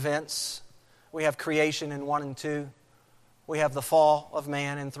 4 events. We have creation in 1 and 2. We have the fall of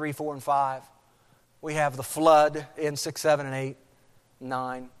man in 3, 4, and 5. We have the flood in 6, 7, and 8,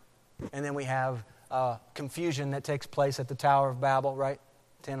 9. And then we have confusion that takes place at the Tower of Babel, right?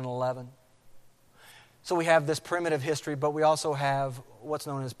 10 and 11. So we have this primitive history, but we also have what's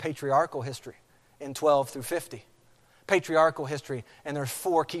known as patriarchal history in 12 through 50. Patriarchal history, and there's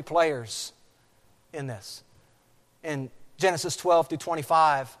 4 key players in this. In Genesis 12 through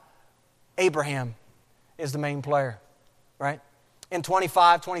 25, Abraham is the main player. Right? In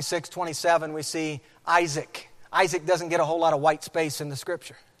 25, 26, 27, we see Isaac. Isaac doesn't get a whole lot of white space in the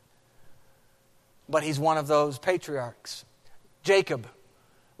Scripture, but he's one of those patriarchs. Jacob.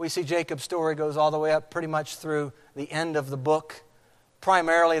 We see Jacob's story goes all the way up pretty much through the end of the book,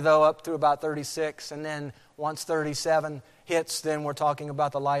 primarily, though, up through about 36. And then once 37 hits, then we're talking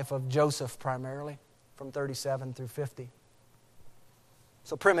about the life of Joseph primarily, from 37 through 50.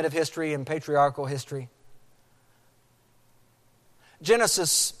 So primitive history and patriarchal history.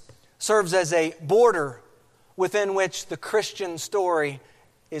 Genesis serves as a border within which the Christian story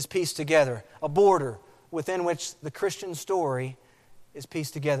is pieced together. A border within which the Christian story is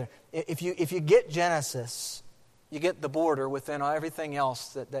pieced together. If you get Genesis, you get the border within everything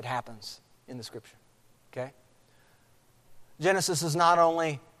else that happens in the Scripture. Okay? Genesis is not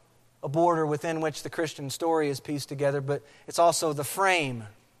only a border within which the Christian story is pieced together, but it's also the frame.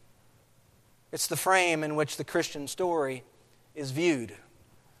 It's the frame in which the Christian story is viewed.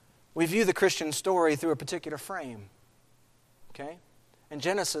 We view the Christian story through a particular frame. Okay? And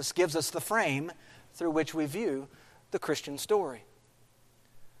Genesis gives us the frame through which we view the Christian story.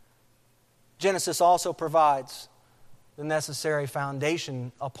 Genesis also provides the necessary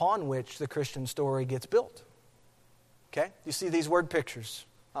foundation upon which the Christian story gets built. Okay? You see these word pictures.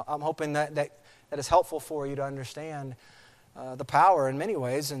 I'm hoping that is helpful for you to understand the power in many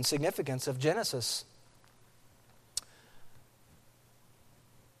ways and significance of Genesis.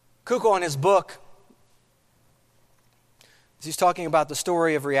 Kukel in his book, as he's talking about the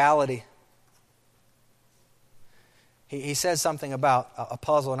story of reality, he says something about a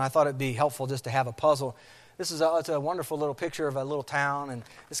puzzle, and I thought it'd be helpful just to have a puzzle. It's a wonderful little picture of a little town, and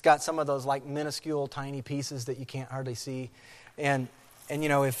it's got some of those like minuscule tiny pieces that you can't hardly see. And you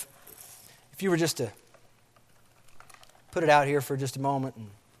know, if you were just to put it out here for just a moment and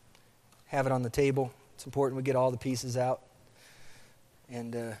have it on the table, it's important we get all the pieces out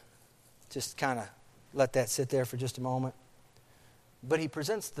and just kind of let that sit there for just a moment. But he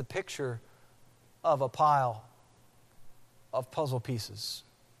presents the picture of a pile of puzzle pieces.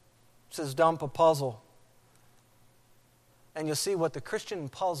 It says, dump a puzzle. And you'll see what the Christian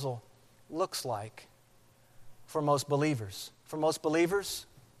puzzle looks like for most believers. For most believers,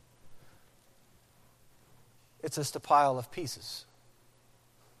 it's just a pile of pieces.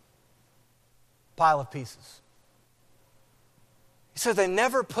 Pile of pieces. He said they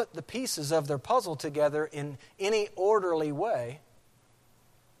never put the pieces of their puzzle together in any orderly way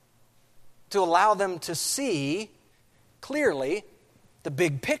to allow them to see clearly the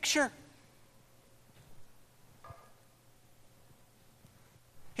big picture.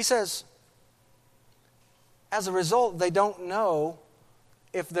 He says, as a result, they don't know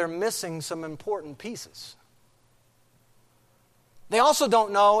if they're missing some important pieces. They also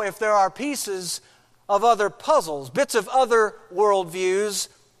don't know if there are pieces of other puzzles, bits of other worldviews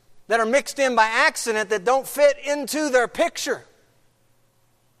that are mixed in by accident that don't fit into their picture.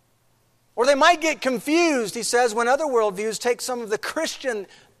 Or they might get confused, he says, when other worldviews take some of the Christian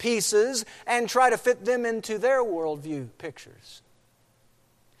pieces and try to fit them into their worldview pictures.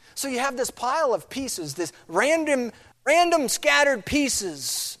 So you have this pile of pieces, this random scattered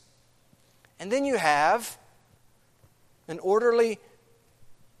pieces. And then you have an orderly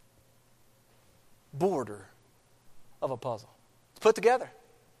border of a puzzle. It's put together.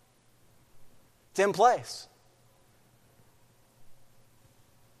 It's in place.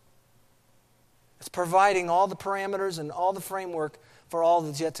 It's providing all the parameters and all the framework for all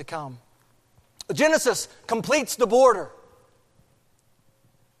that's yet to come. Genesis completes the border.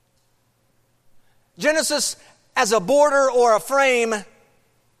 Genesis, as a border or a frame,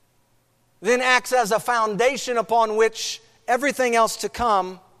 then acts as a foundation upon which everything else to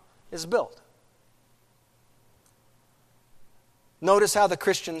come is built. Notice how the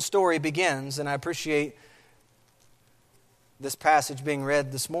Christian story begins, and I appreciate this passage being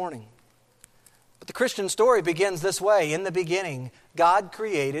read this morning. But the Christian story begins this way. In the beginning, God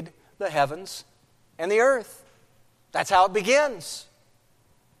created the heavens and the earth. That's how it begins.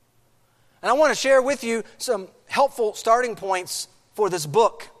 And I want to share with you some helpful starting points for this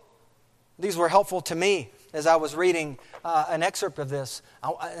book. These were helpful to me as I was reading an excerpt of this.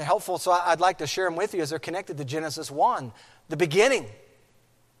 Helpful, so I'd like to share them with you as they're connected to Genesis 1, the beginning.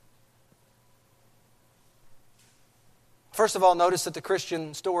 First of all, notice that the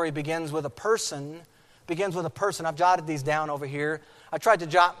Christian story begins with a person. I've jotted these down over here. I tried to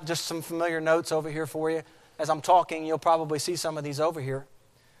jot just some familiar notes over here for you. As I'm talking, you'll probably see some of these over here.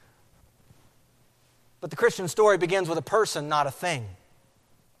 But the Christian story begins with a person, not a thing.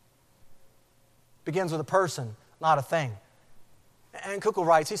 Begins with a person, not a thing. And Kukel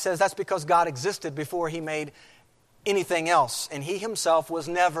writes, he says, that's because God existed before He made anything else, and He Himself was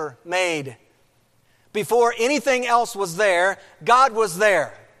never made. Before anything else was there, God was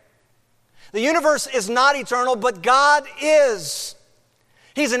there. The universe is not eternal, but God is.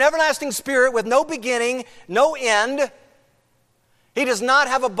 He's an everlasting spirit with no beginning, no end. He does not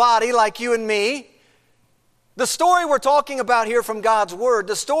have a body like you and me. The story we're talking about here from God's Word,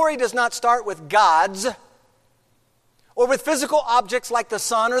 the story does not start with gods or with physical objects like the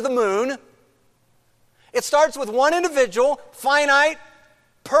sun or the moon. It starts with one individual, finite,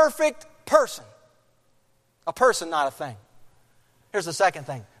 perfect person. A person, not a thing. Here's the second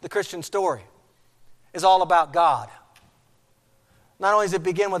thing. The Christian story is all about God. Not only does it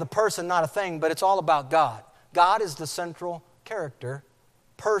begin with a person, not a thing, but it's all about God. God is the central character,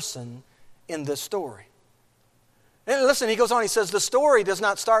 person in this story. And listen, he goes on, he says, the story does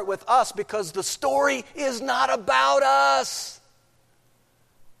not start with us because the story is not about us.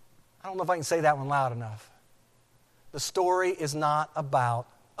 I don't know if I can say that one loud enough. The story is not about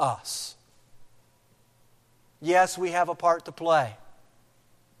us. Yes, we have a part to play.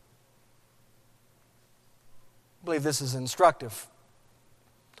 I believe this is instructive.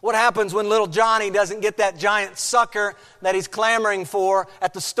 What happens when little Johnny doesn't get that giant sucker that he's clamoring for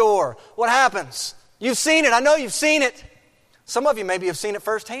at the store? What happens? You've seen it. I know you've seen it. Some of you maybe have seen it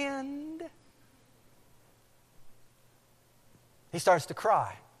firsthand. He starts to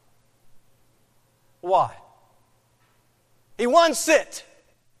cry. Why? He wants it.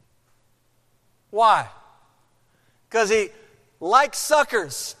 Why? Because he likes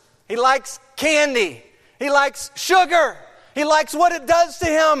suckers. He likes candy. He likes sugar. He likes what it does to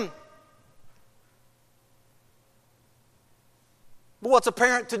him. But what's a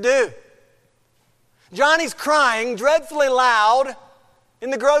parent to do? Johnny's crying dreadfully loud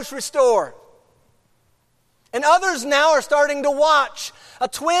in the grocery store. And others now are starting to watch. A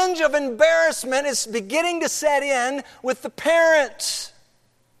twinge of embarrassment is beginning to set in with the parent.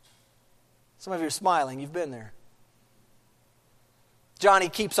 Some of you are smiling. You've been there. Johnny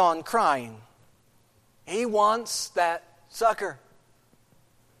keeps on crying. He wants that sucker.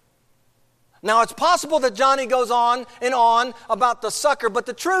 Now, it's possible that Johnny goes on and on about the sucker, but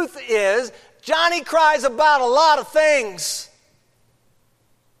the truth is, Johnny cries about a lot of things.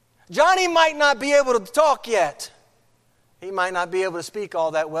 Johnny might not be able to talk yet. He might not be able to speak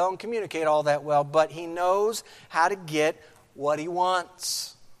all that well and communicate all that well, but he knows how to get what he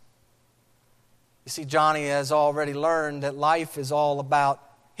wants. You see, Johnny has already learned that life is all about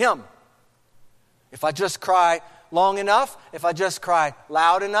him. If I just cry long enough, if I just cry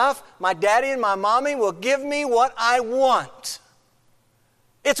loud enough, my daddy and my mommy will give me what I want.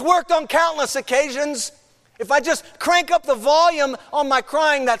 It's worked on countless occasions. If I just crank up the volume on my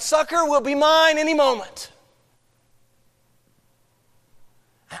crying, that sucker will be mine any moment.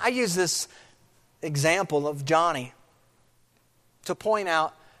 I use this example of Johnny to point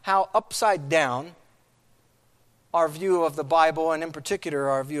out how upside down our view of the Bible, and in particular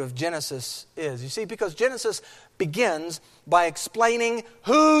our view of Genesis, is. You see, because Genesis begins by explaining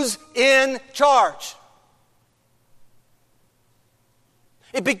who's in charge.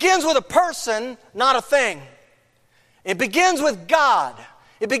 It begins with a person, not a thing. It begins with God.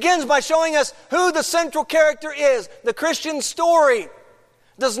 It begins by showing us who the central character is. The Christian story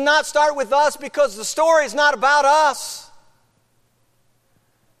does not start with us because the story is not about us.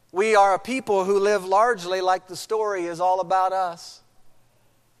 We are a people who live largely like the story is all about us.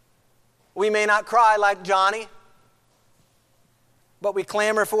 We may not cry like Johnny, but we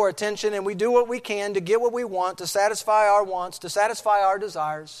clamor for attention and we do what we can to get what we want, to satisfy our wants, to satisfy our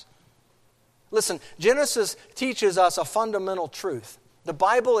desires. Listen, Genesis teaches us a fundamental truth. The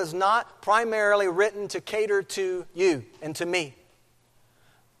Bible is not primarily written to cater to you and to me.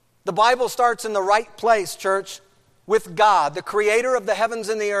 The Bible starts in the right place, church, with God, the creator of the heavens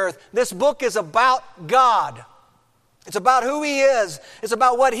and the earth. This book is about God. It's about who He is. It's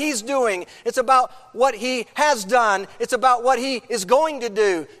about what He's doing. It's about what He has done. It's about what He is going to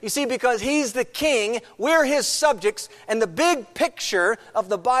do. You see, because He's the King, we're His subjects, and the big picture of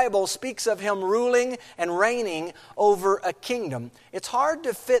the Bible speaks of Him ruling and reigning over a kingdom. It's hard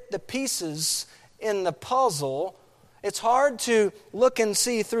to fit the pieces in the puzzle. It's hard to look and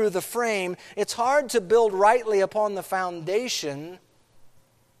see through the frame. It's hard to build rightly upon the foundation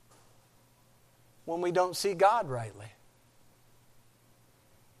when we don't see God rightly.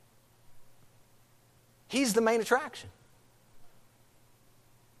 He's the main attraction.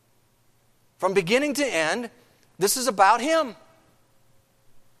 From beginning to end, this is about Him.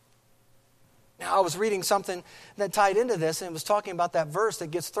 Now, I was reading something that tied into this, and it was talking about that verse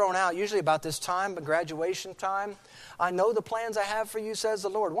that gets thrown out, usually about this time, but graduation time. I know the plans I have for you, says the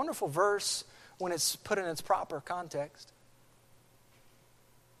Lord. Wonderful verse when it's put in its proper context.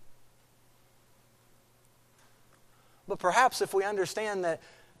 But perhaps if we understand that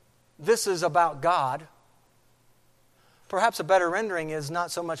this is about God, perhaps a better rendering is not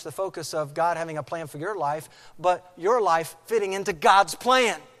so much the focus of God having a plan for your life, but your life fitting into God's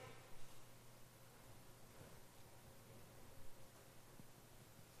plan.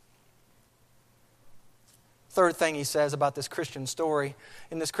 Third thing he says about this Christian story,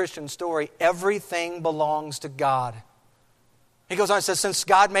 in this Christian story, everything belongs to God. He goes on and says, since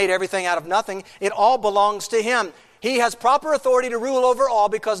God made everything out of nothing, it all belongs to Him. He has proper authority to rule over all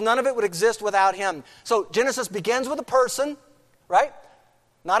because none of it would exist without Him. So Genesis begins with a person, right?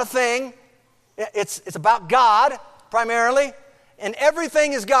 Not a thing. It's about God primarily, and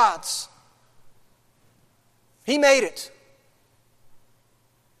everything is God's. He made it.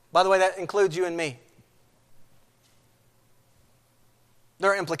 By the way, that includes you and me.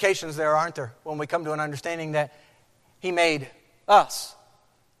 There are implications there, aren't there, when we come to an understanding that He made us.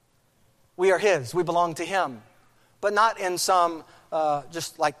 We are His. We belong to Him. But not in some,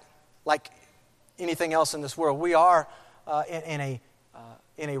 just like anything else in this world. We are in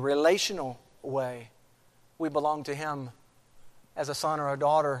a relational way. We belong to Him as a son or a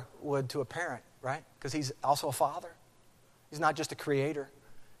daughter would to a parent, right? Because He's also a father. He's not just a creator.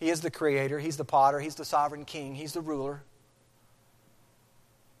 He is the creator. He's the potter. He's the sovereign king. He's the ruler.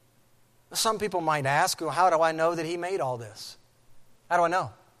 Some people might ask, well, how do I know that He made all this? How do I know?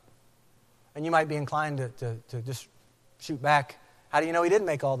 And you might be inclined to just shoot back. How do you know He didn't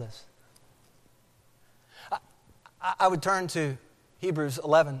make all this? I would turn to Hebrews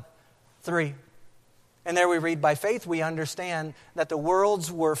 11:3. And there we read, by faith we understand that the worlds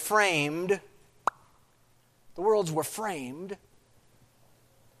were framed. The worlds were framed.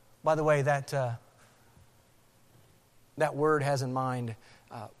 By the way, that word has in mind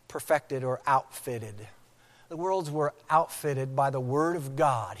perfected or outfitted. The worlds were outfitted by the Word of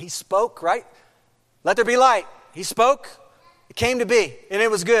God. He spoke, right? Let there be light. He spoke. It came to be, and it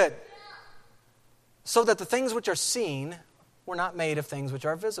was good. So that the things which are seen were not made of things which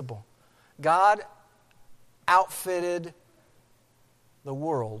are visible. God outfitted the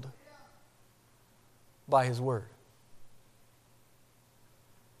world by His Word.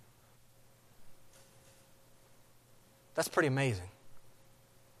 That's pretty amazing.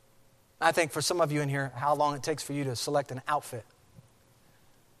 I think for some of you in here, how long it takes for you to select an outfit.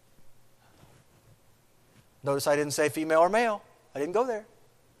 Notice I didn't say female or male. I didn't go there.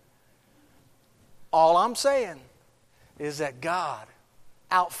 All I'm saying is that God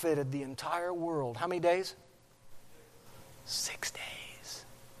outfitted the entire world. How many days? 6 days.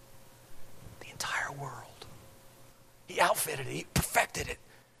 The entire world. He outfitted it. He perfected it.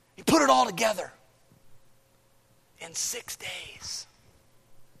 He put it all together in 6 days.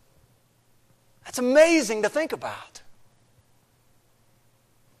 That's amazing to think about.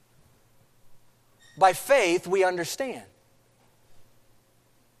 By faith, we understand.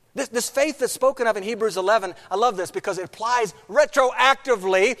 This faith that's spoken of in Hebrews 11, I love this because it applies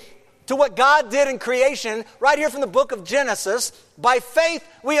retroactively to what God did in creation right here from the book of Genesis. By faith,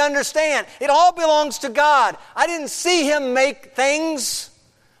 we understand. It all belongs to God. I didn't see Him make things,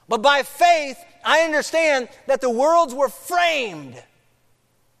 but by faith, I understand that the worlds were framed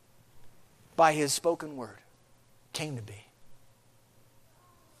by His spoken word. Came to be.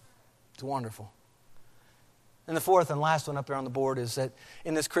 It's wonderful. And the fourth and last one up there on the board is that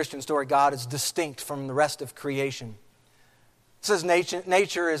in this Christian story, God is distinct from the rest of creation. It says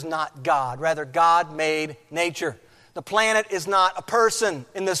nature is not God. Rather, God made nature. The planet is not a person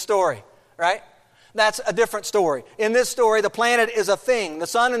in this story, right? That's a different story. In this story, the planet is a thing. The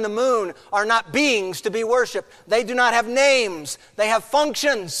sun and the moon are not beings to be worshipped. They do not have names. They have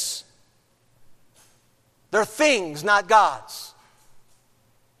functions. They're things, not gods.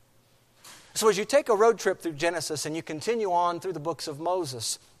 So as you take a road trip through Genesis and you continue on through the books of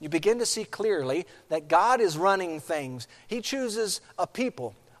Moses, you begin to see clearly that God is running things. He chooses a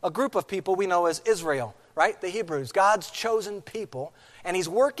people, a group of people we know as Israel, right? The Hebrews, God's chosen people. And He's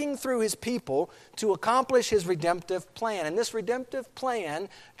working through His people to accomplish His redemptive plan. And this redemptive plan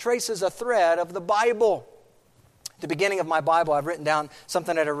traces a thread of the Bible. At the beginning of my Bible, I've written down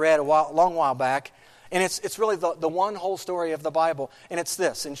something that I read a long while back. And it's really the one whole story of the Bible. And it's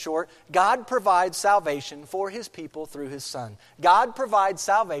this, in short. God provides salvation for His people through His Son. God provides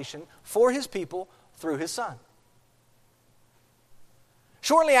salvation for His people through His Son.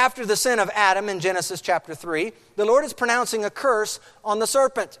 Shortly after the sin of Adam in Genesis chapter 3, the Lord is pronouncing a curse on the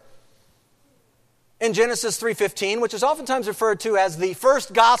serpent. In Genesis 3:15, which is oftentimes referred to as the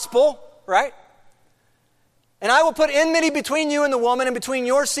first gospel, right? And I will put enmity between you and the woman, and between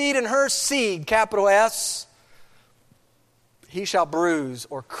your seed and her seed, capital S. He shall bruise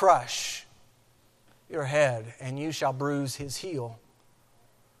or crush your head, and you shall bruise his heel.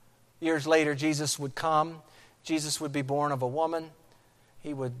 Years later, Jesus would come. Jesus would be born of a woman.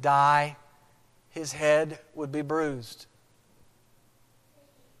 He would die. His head would be bruised.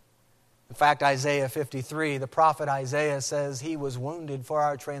 In fact, Isaiah 53, the prophet Isaiah says, He was wounded for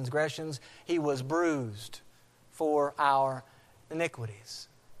our transgressions. He was bruised for our iniquities.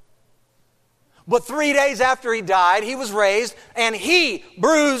 But 3 days after He died, He was raised, and He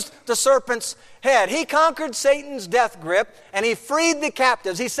bruised the serpent's head. He conquered Satan's death grip, and He freed the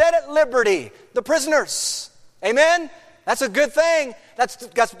captives. He set at liberty the prisoners. Amen? That's a good thing. That's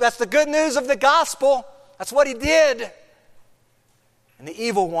the good news of the gospel. That's what He did. And the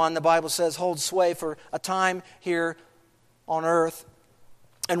evil one, the Bible says, holds sway for a time here on earth.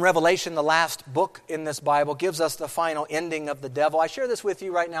 And Revelation, the last book in this Bible, gives us the final ending of the devil. I share this with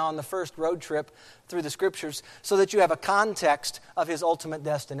you right now on the first road trip through the Scriptures so that you have a context of his ultimate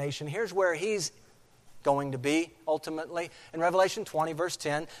destination. Here's where he's going to be ultimately. In Revelation 20, verse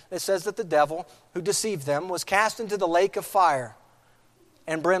 10, it says that the devil who deceived them was cast into the lake of fire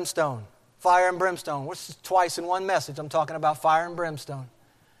and brimstone. Fire and brimstone. What's twice in one message? I'm talking about fire and brimstone.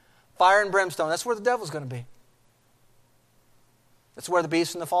 Fire and brimstone. That's where the devil's going to be. That's where the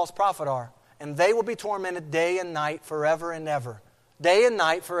beast and the false prophet are. And they will be tormented day and night forever and ever. Day and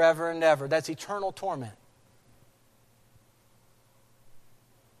night forever and ever. That's eternal torment.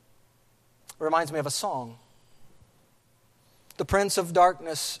 It reminds me of a song. The Prince of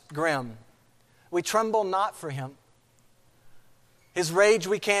Darkness grim. We tremble not for him. His rage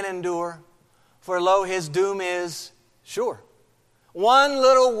we can endure. For lo, his doom is sure. One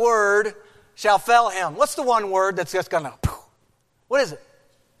little word shall fell him. What's the one word that's just going to... What is it?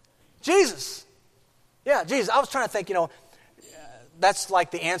 Jesus. Yeah, Jesus. I was trying to think, that's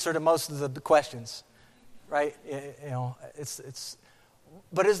like the answer to most of the questions, right?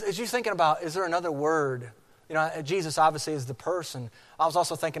 But as you're thinking about, is there another word? Jesus obviously is the person. I was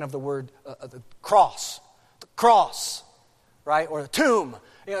also thinking of the word the cross, right? Or the tomb.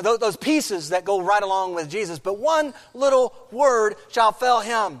 Those pieces that go right along with Jesus. But one little word shall fell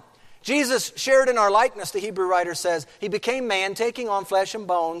him. Jesus shared in our likeness, the Hebrew writer says. He became man, taking on flesh and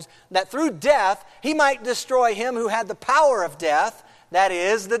bones, that through death he might destroy him who had the power of death, that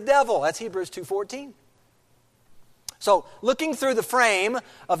is, the devil. That's Hebrews 2:14. So, looking through the frame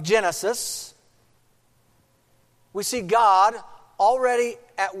of Genesis, we see God already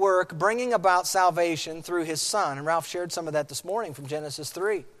at work bringing about salvation through His Son. And Ralph shared some of that this morning from Genesis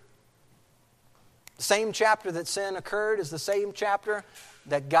 3. The same chapter that sin occurred is the same chapter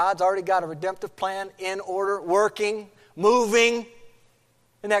that God's already got a redemptive plan in order, working, moving.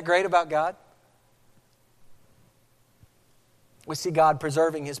 Isn't that great about God? We see God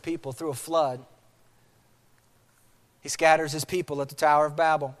preserving His people through a flood. He scatters His people at the Tower of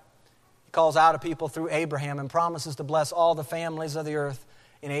Babel. He calls out a people through Abraham and promises to bless all the families of the earth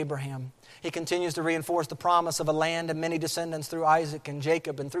in Abraham. He continues to reinforce the promise of a land and many descendants through Isaac and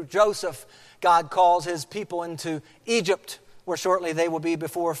Jacob. And through Joseph, God calls His people into Egypt, where shortly they will be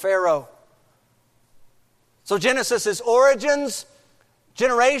before Pharaoh. So Genesis is origins,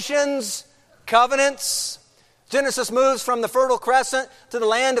 generations, covenants. Genesis moves from the Fertile Crescent to the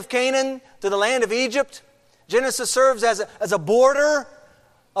land of Canaan, to the land of Egypt. Genesis serves as a border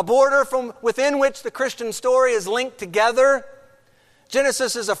from within which the Christian story is linked together.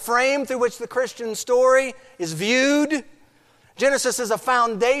 Genesis is a frame through which the Christian story is viewed. Genesis is a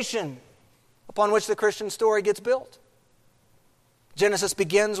foundation upon which the Christian story gets built. Genesis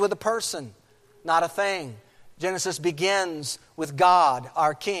begins with a person, not a thing. Genesis begins with God,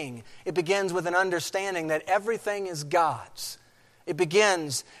 our King. It begins with an understanding that everything is God's. It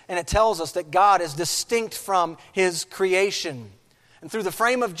begins and it tells us that God is distinct from His creation. And through the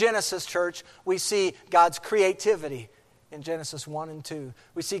frame of Genesis, church, we see God's creativity in Genesis 1 and 2.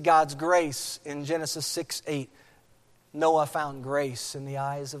 We see God's grace in Genesis 6:8. Noah found grace in the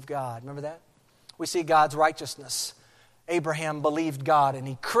eyes of God. Remember that? We see God's righteousness. Abraham believed God and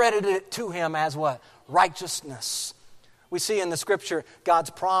he credited it to him as what? Righteousness. We see in the Scripture God's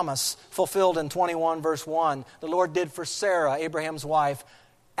promise fulfilled in 21 verse 1. The Lord did for Sarah, Abraham's wife,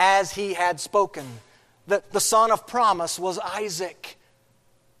 as He had spoken. The son of promise was Isaac.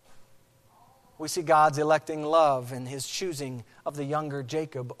 We see God's electing love and His choosing of the younger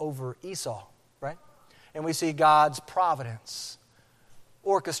Jacob over Esau, right? And we see God's providence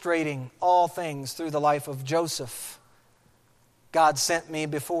orchestrating all things through the life of Joseph. God sent me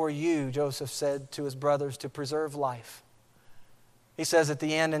before you, Joseph said to his brothers, to preserve life. He says at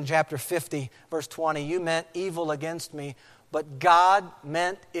the end in chapter 50, verse 20, you meant evil against me, but God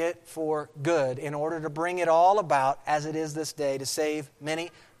meant it for good in order to bring it all about as it is this day, to save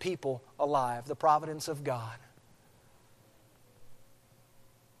many people alive. The providence of God.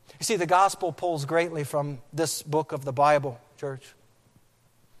 You see, the gospel pulls greatly from this book of the Bible, church.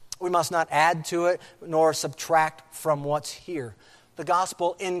 We must not add to it nor subtract from what's here. The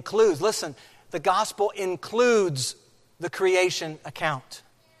gospel includes, listen, the gospel includes the creation account.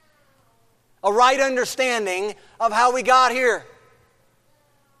 A right understanding of how we got here.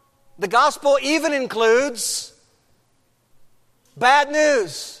 The gospel even includes bad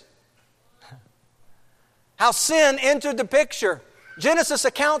news. How sin entered the picture. Genesis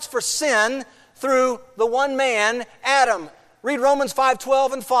accounts for sin through the one man, Adam. Read Romans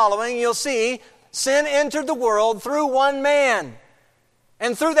 5:12 and following, you'll see sin entered the world through one man.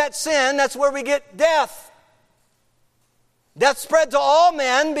 And through that sin, that's where we get death. Death spread to all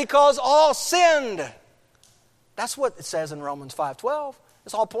men because all sinned. That's what it says in Romans 5:12.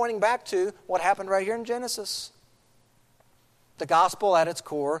 It's all pointing back to what happened right here in Genesis. The gospel at its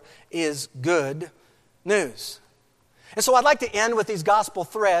core is good news. And so I'd like to end with these gospel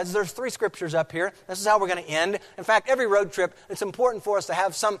threads. There's 3 scriptures up here. This is how we're going to end. In fact, every road trip, it's important for us to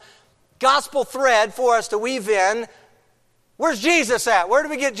have some gospel thread for us to weave in. Where's Jesus at? Where do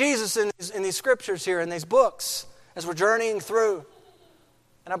we get Jesus in these scriptures here, in these books, as we're journeying through?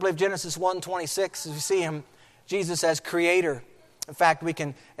 And I believe Genesis 1:26, as we see him, Jesus as creator. In fact, we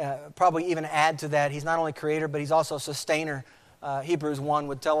can probably even add to that. He's not only creator, but he's also sustainer. Hebrews 1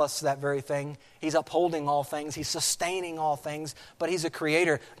 would tell us that very thing. He's upholding all things. He's sustaining all things, but he's a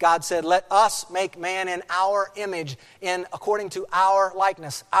creator. God said, let us make man in our image, according to our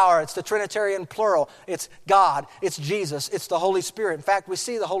likeness. Our, it's the Trinitarian plural. It's God, it's Jesus, it's the Holy Spirit. In fact, we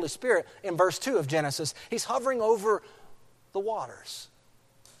see the Holy Spirit in verse 2 of Genesis. He's hovering over the waters.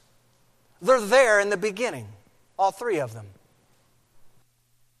 They're there in the beginning, all 3 of them.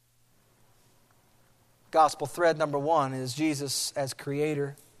 Gospel thread number 1 is Jesus as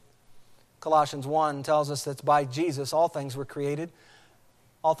creator. Colossians 1 tells us that by Jesus all things were created.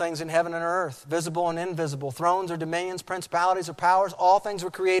 All things in heaven and earth, visible and invisible, thrones or dominions, principalities or powers, all things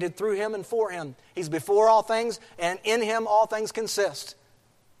were created through him and for him. He's before all things, and in him all things consist.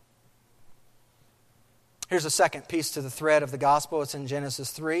 Here's a second piece to the thread of the gospel. It's in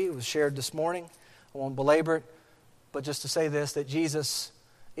Genesis 3. It was shared this morning. I won't belabor it, but just to say this, that Jesus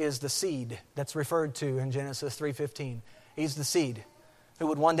is the seed that's referred to in Genesis 3:15. He's the seed who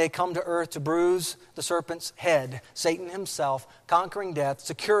would one day come to earth to bruise the serpent's head, Satan himself, conquering death,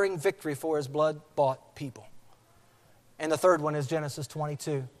 securing victory for his blood-bought people. And the third one is Genesis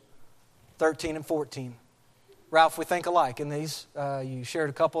 22:13 and 14. Ralph, we think alike in these. You shared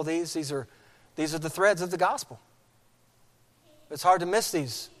a couple of these. These are the threads of the gospel. It's hard to miss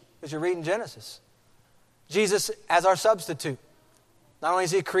these as you're reading Genesis. Jesus as our substitute. Not only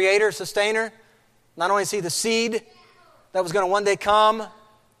is he a creator, sustainer, not only is he the seed that was going to one day come,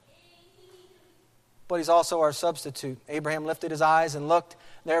 but he's also our substitute. Abraham lifted his eyes and looked.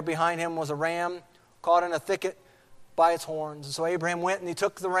 There behind him was a ram caught in a thicket by its horns. And so Abraham went and he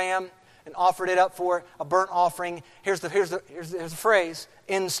took the ram and offered it up for a burnt offering. Here's the phrase,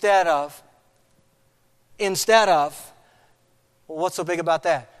 instead of. Well, what's so big about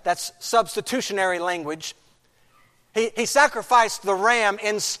that? That's substitutionary language. He sacrificed the ram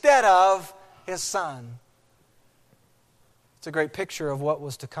instead of his son. It's a great picture of what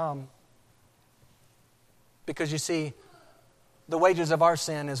was to come. Because you see, the wages of our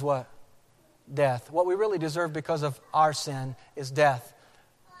sin is what? Death. What we really deserve because of our sin is death.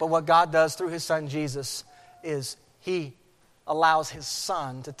 But what God does through his son Jesus is he allows his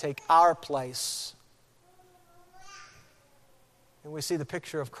son to take our place. And we see the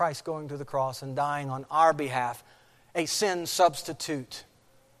picture of Christ going to the cross and dying on our behalf. A sin substitute.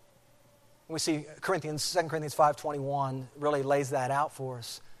 We see 2 Corinthians 5:21 really lays that out for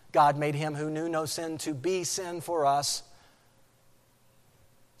us. God made him who knew no sin to be sin for us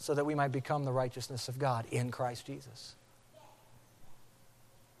so that we might become the righteousness of God in Christ Jesus.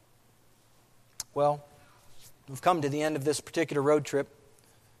 Well, we've come to the end of this particular road trip.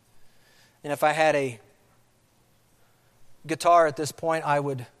 And if I had a guitar at this point, I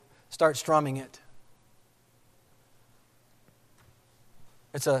would start strumming it.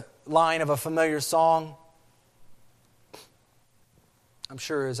 It's a line of a familiar song. I'm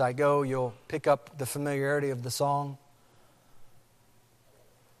sure as I go, you'll pick up the familiarity of the song.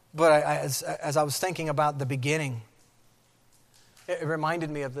 But as I was thinking about the beginning, it reminded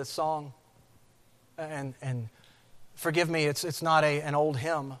me of this song. And forgive me, it's not an old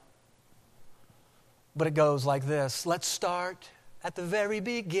hymn. But it goes like this. Let's start at the very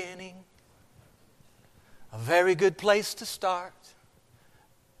beginning. A very good place to start.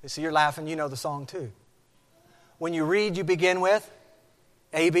 You see, you're laughing. You know the song too. When you read, you begin with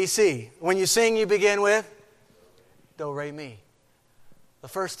ABC. When you sing, you begin with do, re, mi. The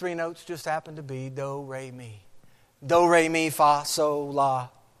first three notes just happen to be do, re, mi. Do, re, mi, fa, sol, la,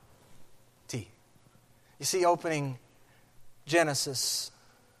 ti. You see, opening Genesis,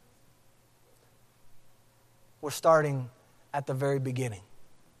 we're starting at the very beginning.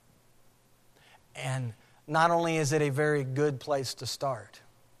 And not only is it a very good place to start,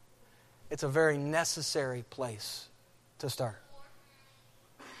 it's a very necessary place to start.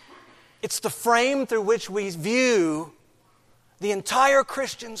 It's the frame through which we view the entire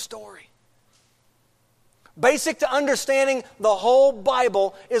Christian story. Basic to understanding the whole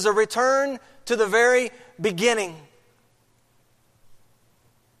Bible is a return to the very beginning.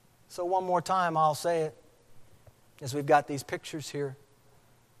 So one more time, I'll say it, as we've got these pictures here.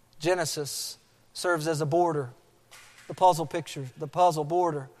 Genesis serves as a border. The puzzle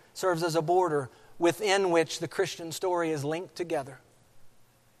border serves as a border within which the Christian story is linked together.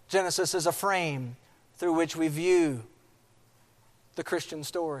 Genesis is a frame through which we view the Christian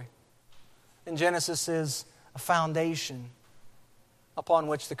story. And Genesis is a foundation upon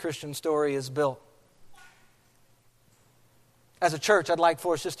which the Christian story is built. As a church, I'd like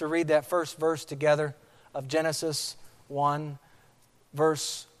for us just to read that first verse together of Genesis 1,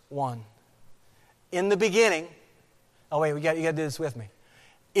 verse 1. In the beginning, you got to do this with me.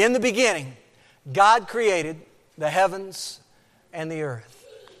 In the beginning, God created the heavens and the earth.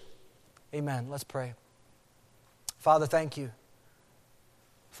 Amen. Let's pray. Father, thank you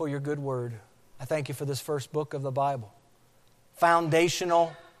for your good word. I thank you for this first book of the Bible.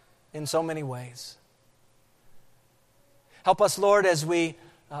 Foundational in so many ways. Help us, Lord, as we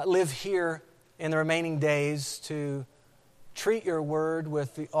live here in the remaining days to treat your word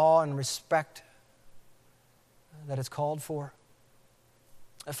with the awe and respect that it's called for.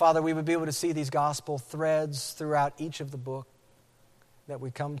 And Father, we would be able to see these gospel threads throughout each of the book that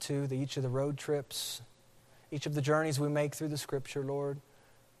we come to, each of the road trips, each of the journeys we make through the Scripture, Lord,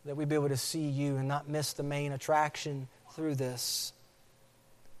 that we'd be able to see you and not miss the main attraction through this.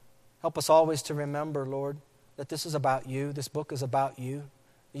 Help us always to remember, Lord, that this is about you. This book is about you.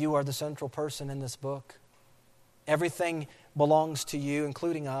 You are the central person in this book. Everything belongs to you,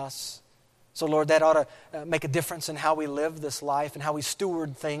 including us. So, Lord, that ought to make a difference in how we live this life and how we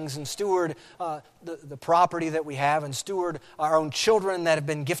steward things and steward the property that we have and steward our own children that have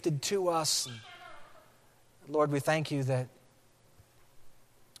been gifted to us. And Lord, we thank you that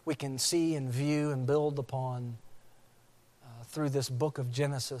we can see and view and build upon through this book of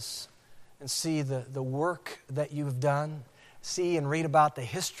Genesis and see the work that you have done, see and read about the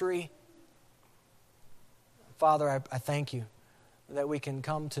history. Father, I thank you that we can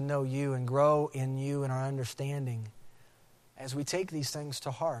come to know you and grow in you and our understanding as we take these things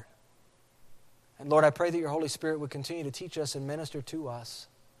to heart. And Lord, I pray that your Holy Spirit would continue to teach us and minister to us.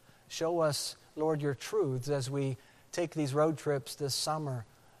 Show us, Lord, your truths as we take these road trips this summer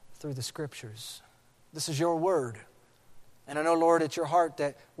through the Scriptures. This is your word. And I know, Lord, it's your heart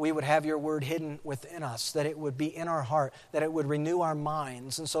that we would have your word hidden within us, that it would be in our heart, that it would renew our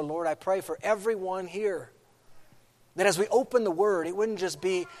minds. And so, Lord, I pray for everyone here that as we open the Word, it wouldn't just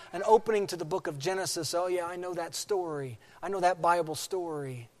be an opening to the book of Genesis. Oh yeah, I know that story. I know that Bible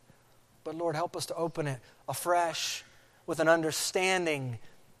story. But Lord, help us to open it afresh with an understanding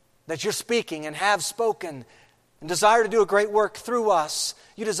that you're speaking and have spoken and desire to do a great work through us.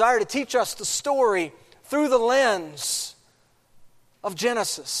 You desire to teach us the story through the lens of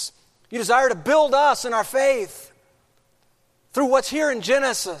Genesis. You desire to build us in our faith through what's here in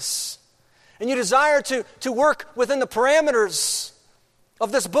Genesis. And you desire to work within the parameters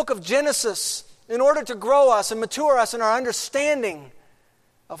of this book of Genesis in order to grow us and mature us in our understanding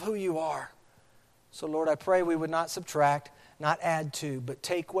of who you are. So, Lord, I pray we would not subtract, not add to, but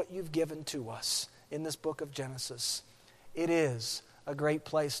take what you've given to us in this book of Genesis. It is a great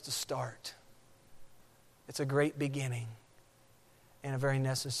place to start. It's a great beginning and a very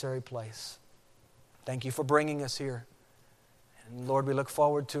necessary place. Thank you for bringing us here. And Lord, we look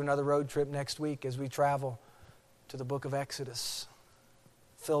forward to another road trip next week as we travel to the book of Exodus,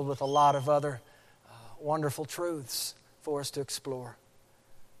 filled with a lot of other wonderful truths for us to explore.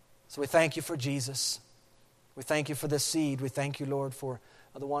 So we thank you for Jesus. We thank you for this seed. We thank you, Lord, for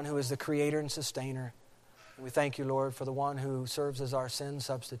the one who is the creator and sustainer. And we thank you, Lord, for the one who serves as our sin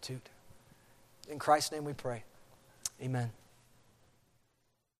substitute. In Christ's name we pray. Amen.